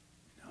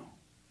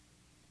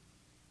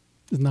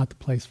 this is not the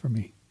place for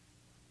me.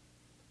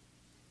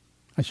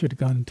 I should have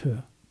gone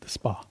to the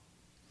spa,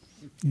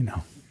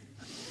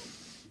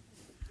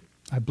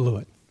 I blew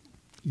it,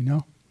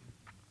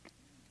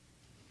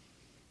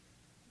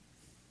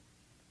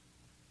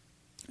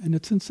 And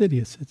it's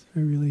insidious. It's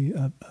really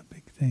a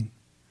big thing.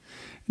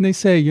 And they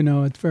say,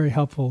 it's very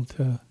helpful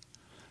to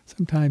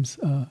sometimes,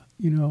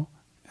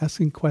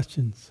 asking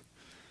questions,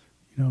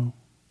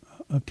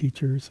 of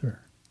teachers or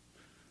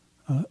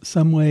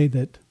some way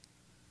that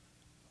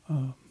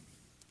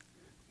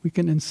we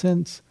can, in a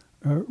sense,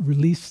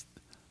 release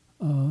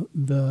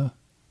the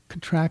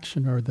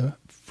contraction or the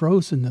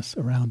frozenness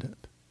around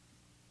it.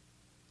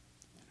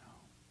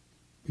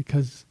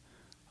 Because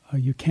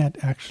you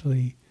can't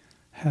actually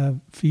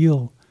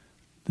feel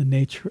the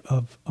nature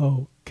of,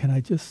 can I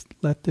just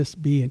let this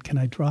be and can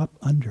I drop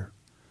under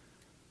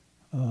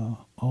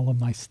all of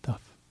my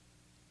stuff?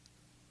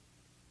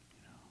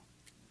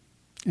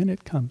 And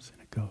it comes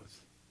and it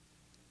goes.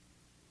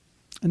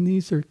 And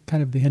these are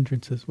kind of the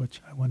hindrances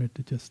which I wanted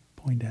to just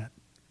point at.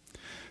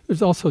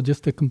 There's also,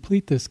 just to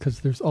complete this, because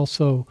there's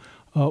also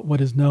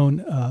what is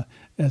known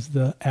as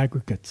the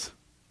aggregates.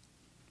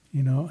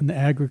 And the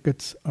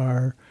aggregates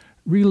are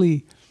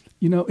really,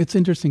 it's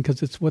interesting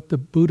because it's what the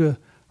Buddha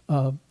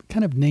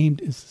kind of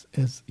named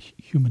as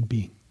human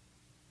being.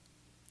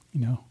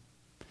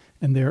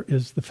 And there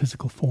is the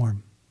physical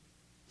form.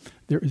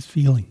 There is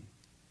feeling.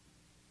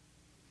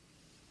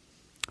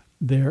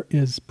 There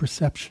is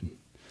perception.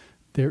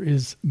 There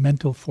is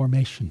mental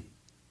formation.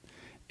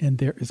 And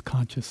there is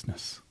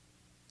consciousness.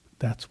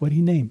 That's what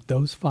he named,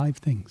 those 5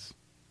 things.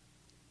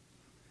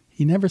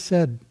 He never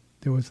said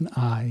there was an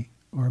I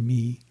or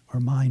me or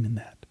mine in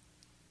that.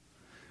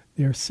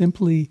 They're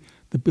simply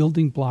the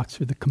building blocks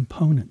or the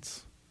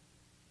components.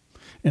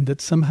 And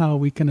that somehow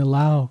we can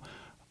allow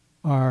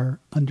our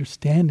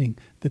understanding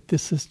that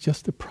this is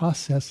just a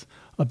process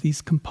of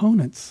these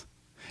components.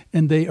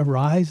 And they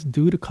arise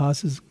due to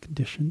causes and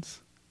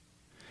conditions.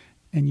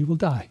 And you will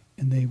die,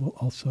 and they will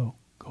also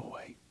go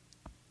away.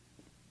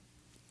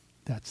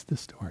 That's the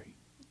story.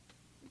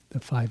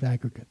 The 5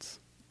 aggregates.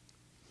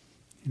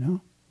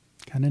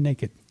 Kind of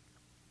naked.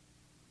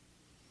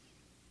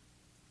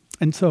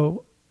 And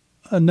so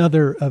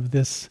another of the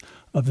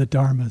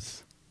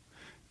dharmas,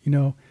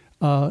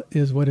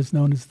 is what is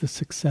known as the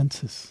 6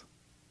 senses.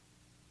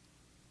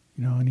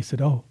 And he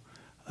said,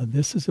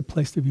 this is a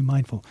place to be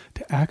mindful,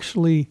 to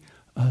actually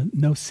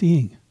know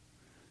seeing,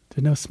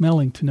 to know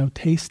smelling, to know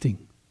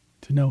tasting,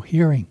 to know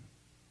hearing,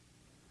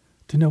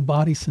 to know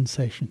body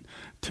sensation,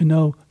 to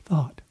know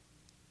thought.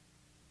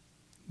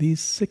 These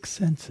 6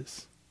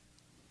 senses,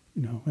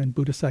 in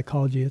Buddhist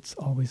psychology, it's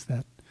always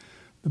that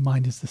the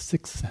mind is the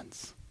 6th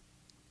sense,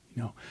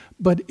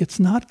 But it's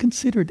not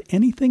considered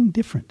anything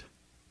different.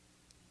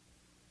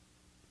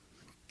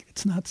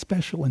 It's not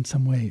special in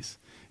some ways.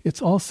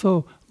 It's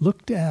also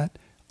looked at,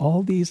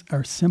 all these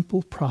are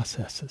simple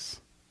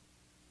processes,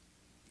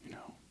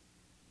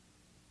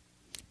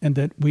 And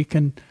that we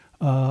can,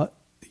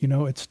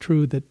 it's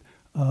true that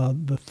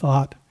the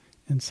thought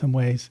in some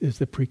ways is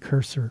the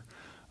precursor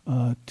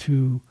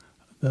to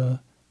the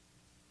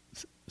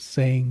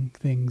saying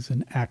things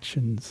and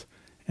actions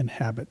and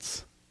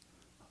habits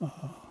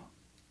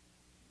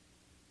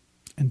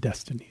and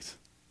destinies.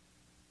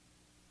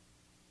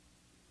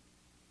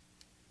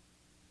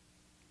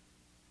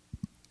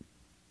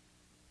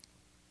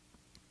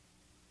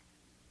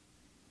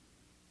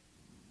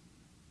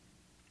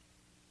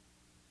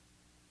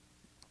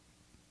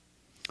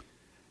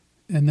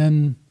 And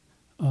then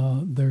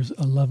there's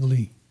a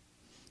lovely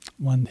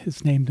one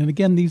is named, and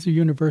again, these are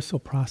universal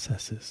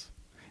processes.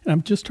 And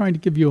I'm just trying to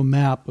give you a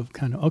map of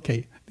kind of,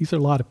 okay, these are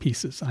a lot of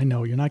pieces. I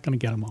know you're not going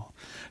to get them all.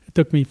 It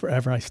took me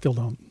forever. I still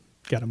don't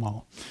get them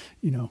all,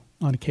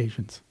 on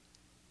occasions.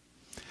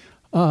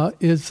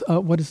 Is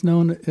what is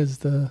known as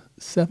the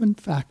 7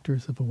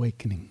 factors of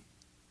awakening,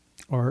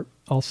 or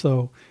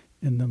also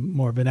in the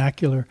more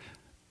vernacular,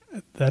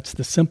 that's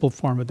the simple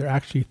form, but they're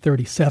actually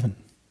 37.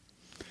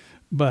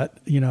 But,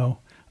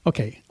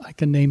 okay, I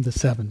can name the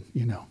 7,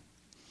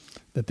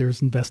 that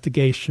there's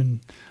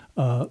investigation,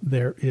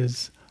 there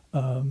is,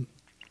 and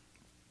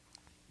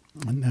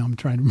now I'm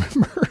trying to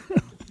remember.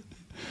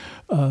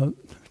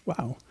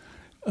 Wow.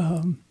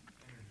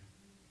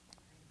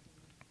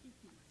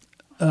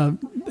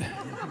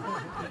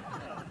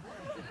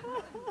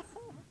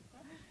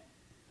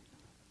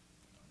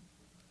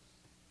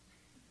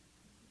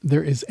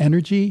 There is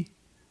energy,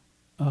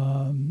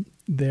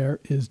 there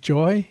is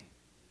joy,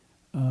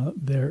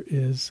 there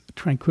is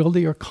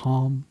tranquility or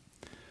calm,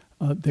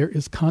 there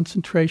is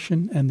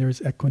concentration, and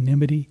there's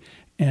equanimity,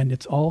 and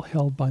it's all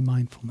held by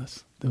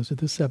mindfulness. Those are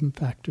the 7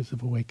 factors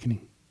of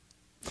awakening.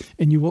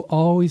 And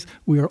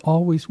we are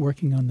always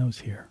working on those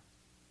here.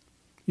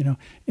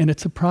 And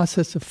it's a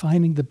process of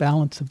finding the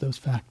balance of those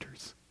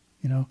factors,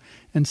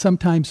 And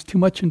sometimes too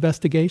much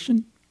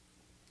investigation,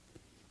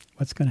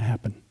 what's going to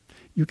happen?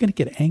 You're going to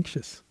get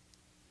anxious.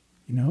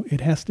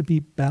 It has to be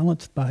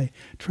balanced by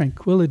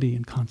tranquility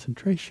and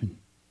concentration.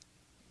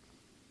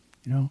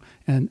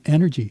 And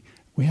energy.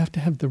 We have to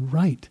have the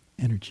right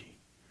energy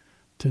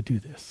to do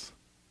this,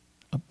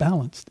 a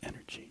balanced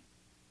energy.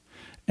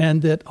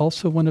 And that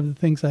also one of the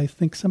things I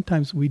think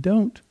sometimes we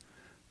don't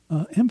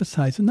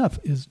emphasize enough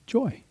is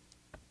joy.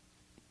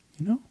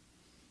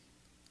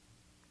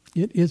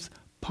 It is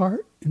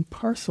part and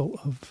parcel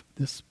of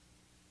this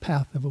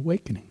path of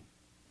awakening.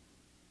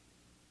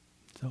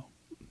 So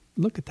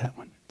look at that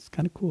one. It's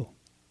kind of cool.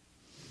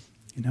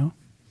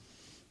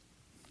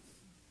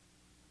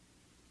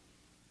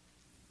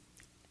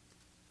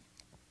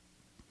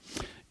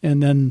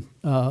 And then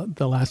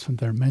the last one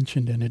that I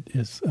mentioned, and it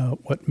is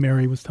what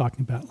Mary was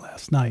talking about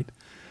last night,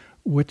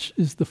 which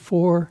is the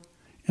 4,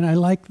 and I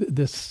like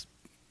this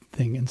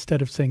thing,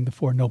 instead of saying the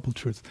 4 noble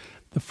truths,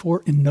 the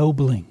 4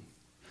 ennobling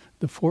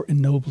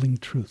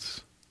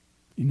truths,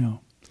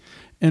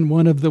 And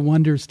one of the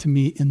wonders to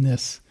me in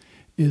this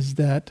is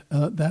that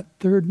that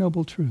 3rd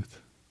noble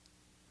truth,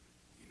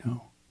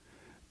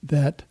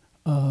 that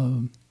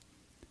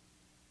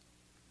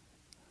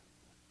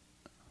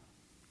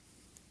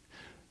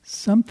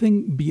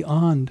something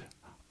beyond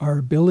our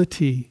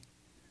ability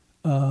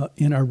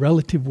in our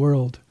relative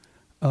world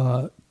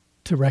to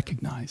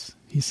recognize.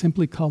 He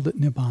simply called it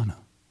nibbana,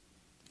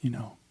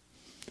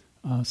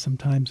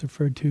 sometimes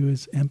referred to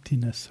as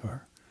emptiness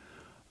or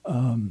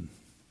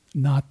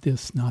not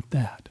this, not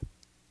that.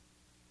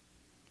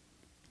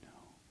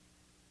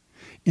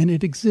 And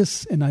it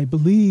exists, and I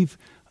believe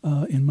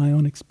in my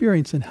own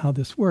experience and how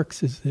this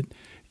works is that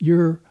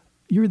you're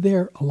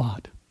there a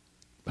lot,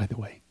 by the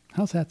way.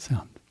 How's that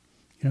sound?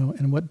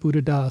 And what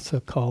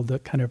Buddhadasa called the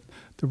kind of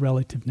the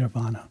relative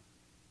nirvana.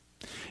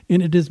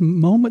 And it is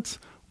moments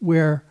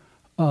where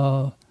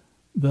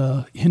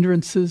the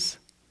hindrances,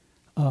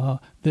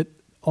 that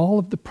all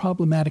of the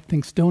problematic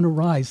things don't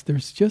arise.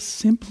 There's just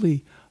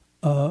simply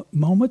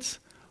moments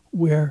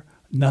where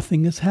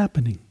nothing is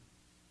happening.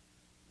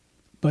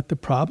 But the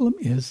problem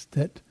is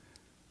that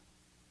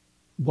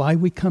why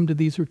we come to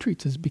these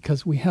retreats is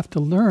because we have to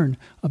learn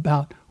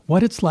about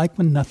what it's like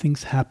when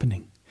nothing's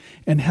happening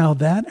and how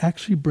that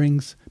actually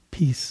brings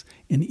peace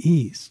and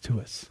ease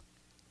to us.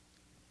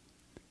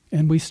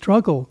 And we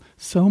struggle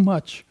so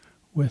much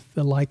with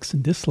the likes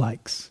and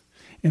dislikes,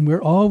 and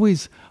we're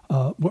always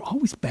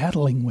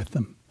battling with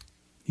them,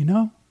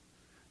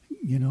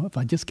 if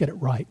I just get it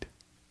right.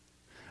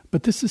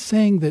 But this is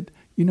saying that,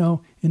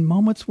 in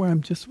moments where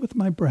I'm just with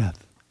my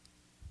breath,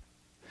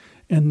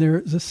 and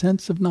there's a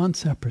sense of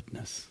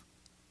non-separateness,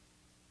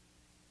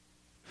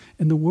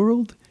 and the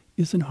world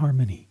is in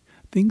harmony,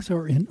 things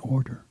are in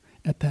order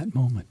at that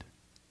moment.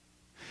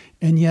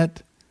 And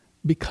yet,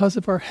 because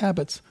of our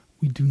habits,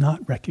 we do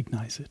not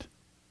recognize it.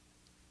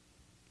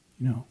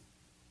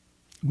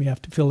 We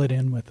have to fill it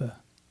in with a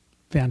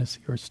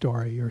fantasy or a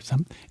story or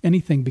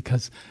anything,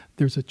 because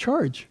there's a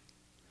charge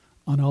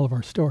on all of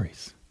our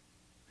stories.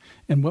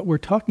 And what we're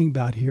talking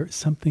about here is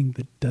something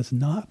that does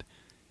not,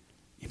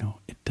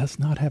 it does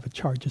not have a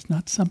charge. It's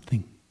not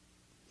something.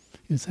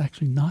 It's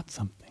actually not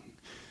something.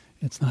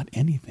 It's not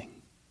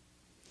anything.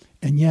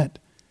 And yet,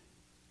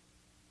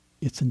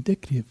 it's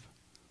indicative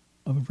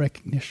of a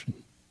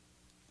recognition.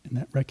 And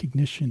that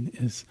recognition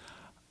is,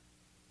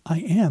 I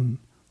am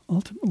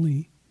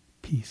ultimately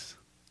peace.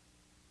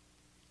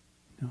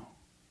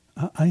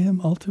 I am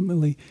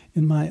ultimately,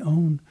 in my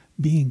own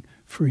being,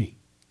 free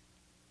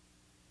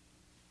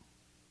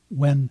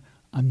when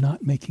I'm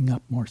not making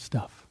up more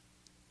stuff.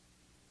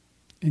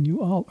 And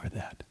you all are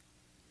that.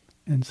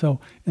 And so,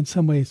 in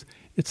some ways,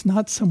 it's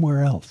not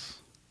somewhere else.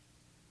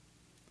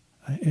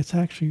 It's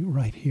actually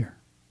right here.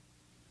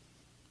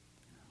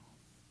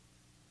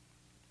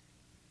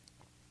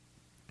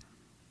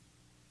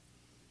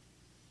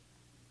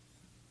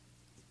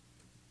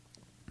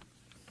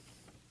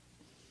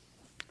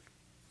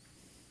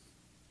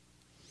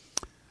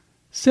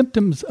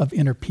 Symptoms of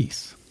inner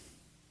peace.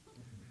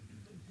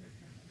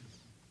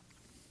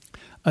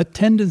 A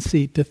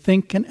tendency to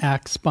think and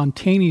act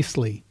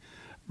spontaneously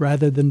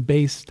rather than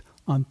based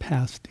on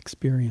past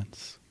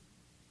experience.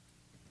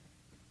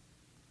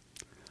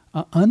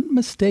 An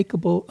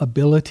unmistakable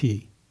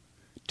ability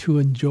to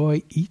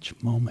enjoy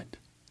each moment.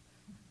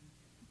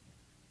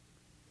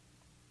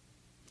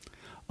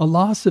 A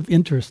loss of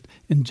interest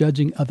in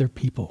judging other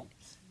people.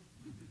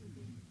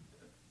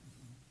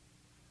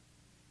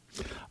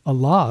 A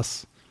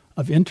loss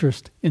of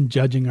interest in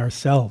judging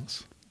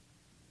ourselves.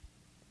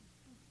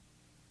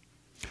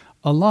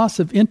 A loss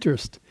of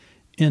interest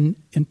in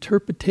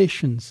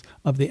interpretations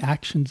of the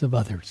actions of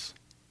others.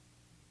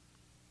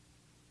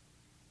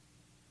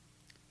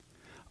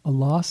 A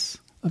loss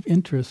of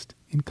interest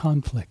in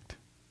conflict.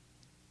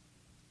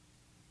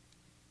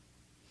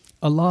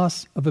 A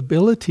loss of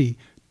ability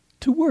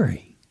to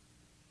worry.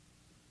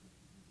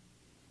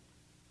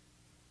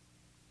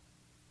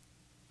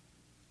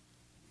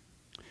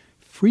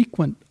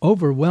 Frequent,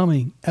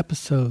 overwhelming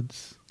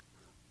episodes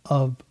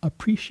of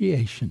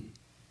appreciation.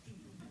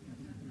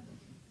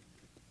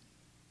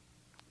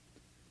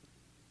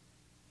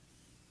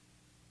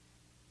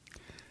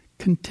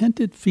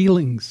 Contented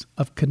feelings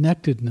of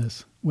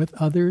connectedness with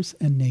others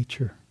and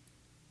nature.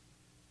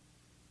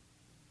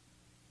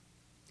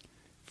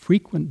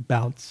 Frequent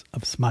bouts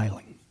of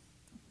smiling.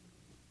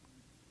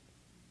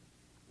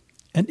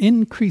 An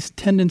increased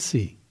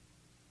tendency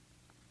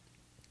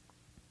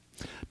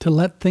to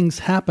let things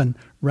happen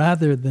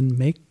rather than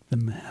make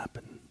them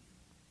happen.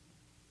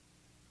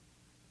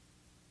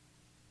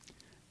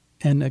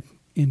 An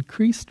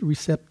increased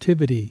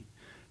receptivity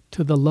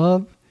to the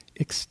love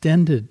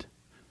extended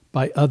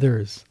by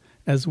others,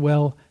 as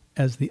well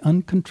as the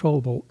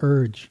uncontrollable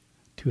urge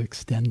to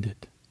extend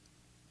it.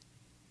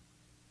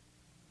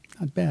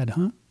 Not bad,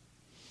 huh?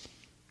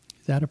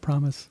 Is that a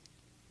promise?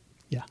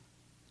 Yeah.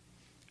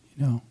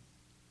 You know.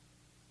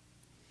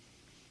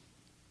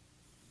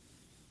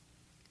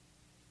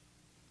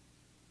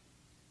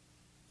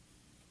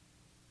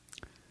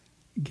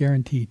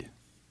 Guaranteed.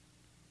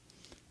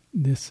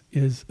 This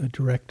is a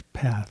direct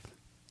path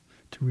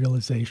to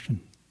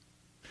realization.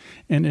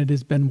 And it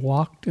has been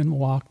walked and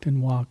walked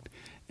and walked,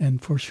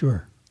 and for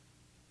sure,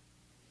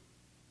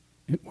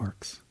 it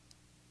works.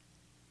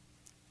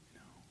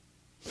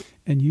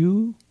 And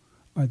you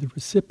are the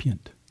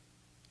recipient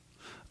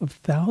of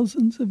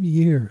thousands of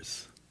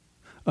years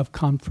of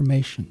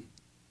confirmation.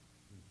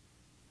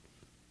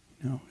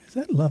 Is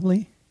that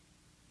lovely?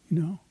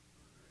 And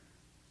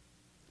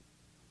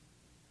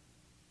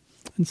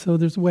so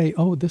there's a way,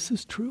 this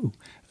is true.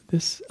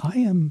 I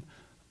am,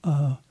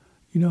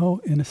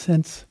 in a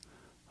sense,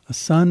 a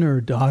son or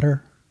a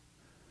daughter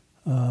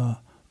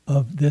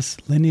of this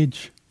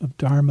lineage of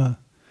Dharma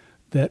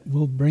that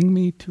will bring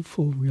me to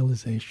full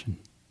realization.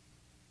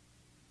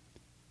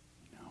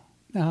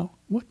 Now,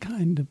 what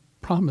kind of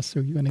promise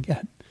are you going to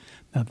get?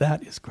 Now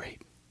that is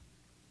great.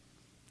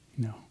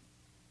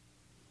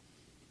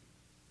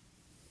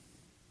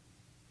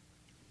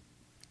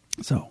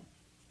 So,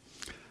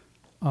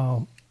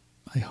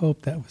 I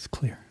hope that was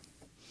clear.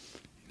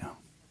 A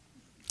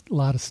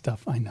lot of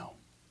stuff I know,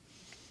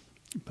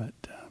 but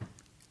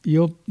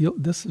you'll.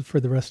 This is for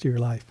the rest of your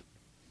life.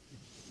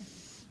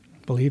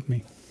 Believe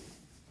me.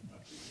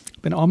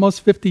 Been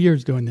almost 50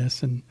 years doing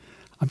this, and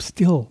I'm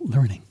still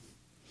learning.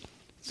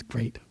 It's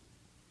great.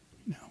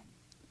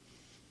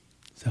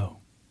 So,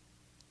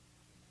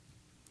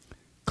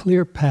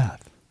 clear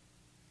path.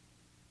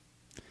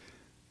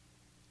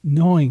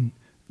 Knowing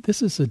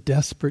this is a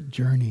desperate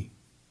journey.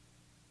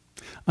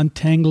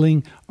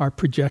 Untangling our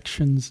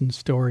projections and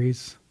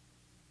stories.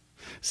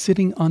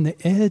 Sitting on the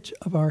edge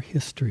of our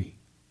history.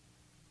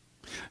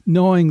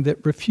 Knowing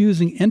that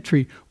refusing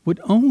entry would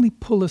only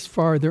pull us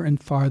farther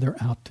and farther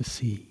out to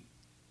sea.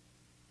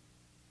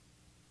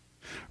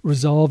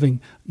 Resolving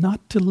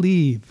not to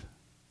leave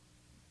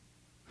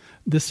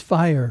this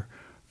fire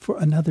for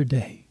another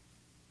day,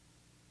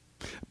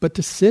 but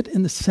to sit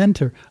in the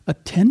center,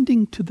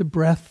 attending to the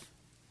breath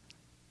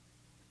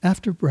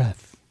after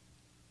breath,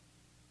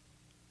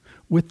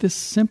 with this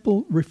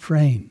simple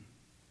refrain.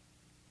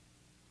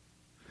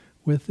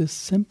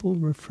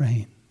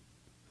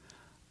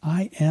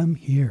 I am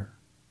here.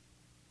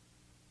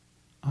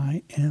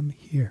 I am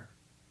here.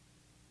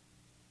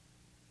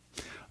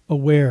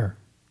 Aware,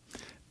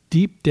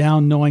 deep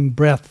down knowing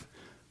breath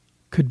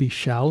could be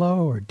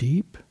shallow or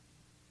deep,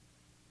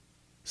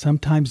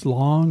 sometimes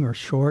long or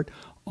short,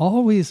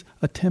 always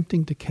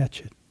attempting to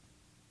catch it.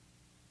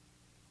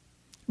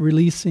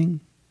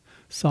 releasing,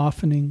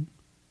 softening,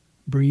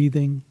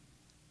 breathing,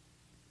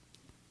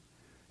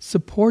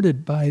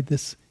 supported by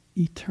this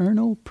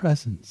eternal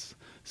presence,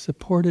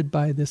 supported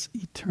by this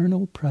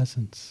eternal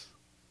presence.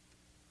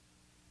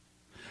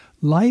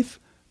 Life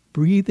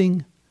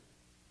breathing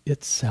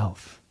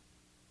itself.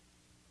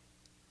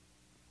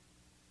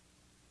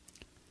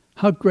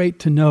 How great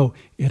to know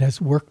it has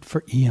worked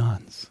for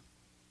eons.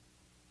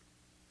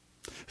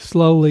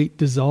 Slowly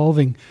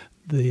dissolving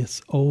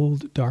this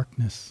old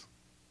darkness.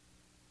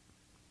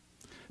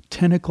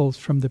 Tentacles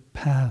from the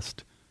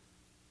past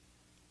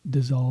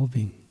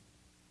dissolving.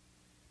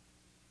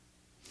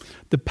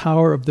 The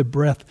power of the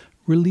breath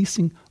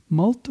releasing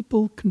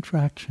multiple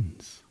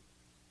contractions.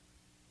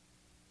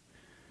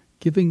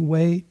 Giving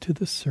way to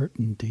the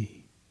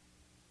certainty.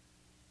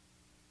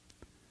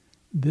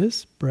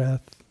 This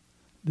breath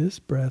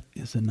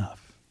is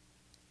enough.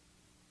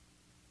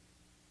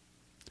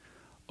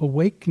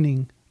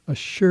 Awakening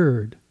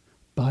assured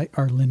by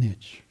our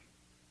lineage.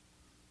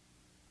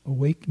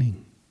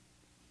 Awakening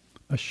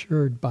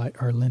assured by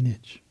our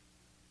lineage.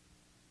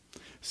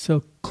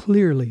 So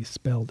clearly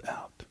spelled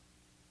out.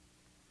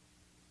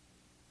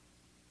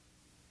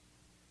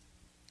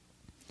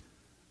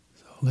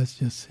 So let's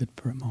just sit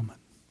for a moment.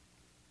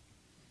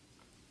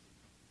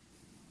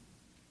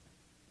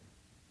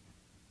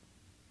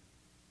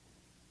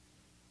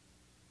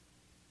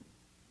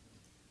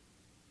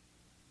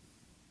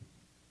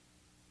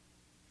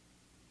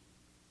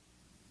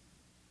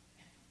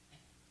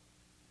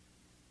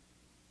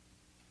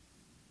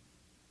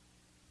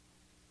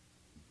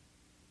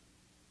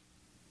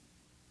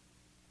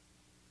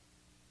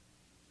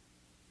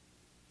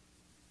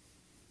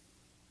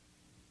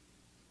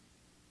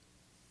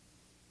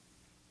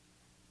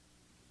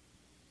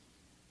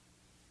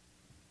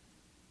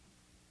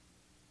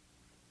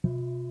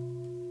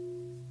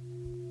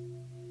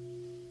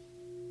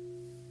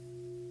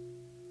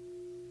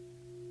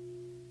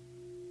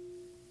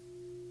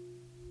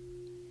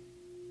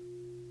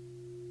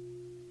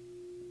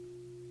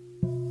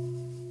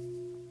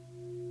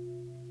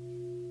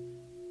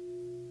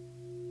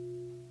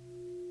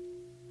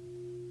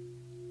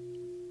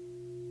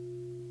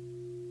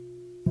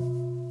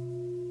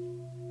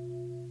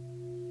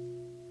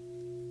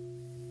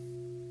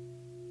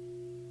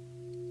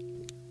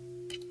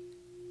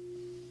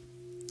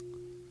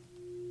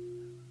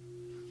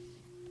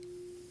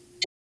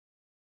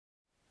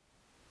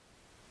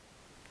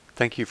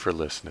 Thank you for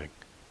listening.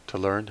 To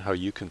learn how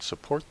you can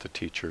support the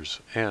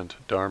teachers and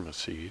Dharma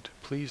Seed,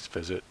 please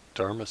visit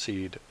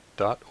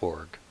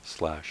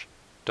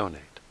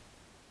dharmaseed.org/donate.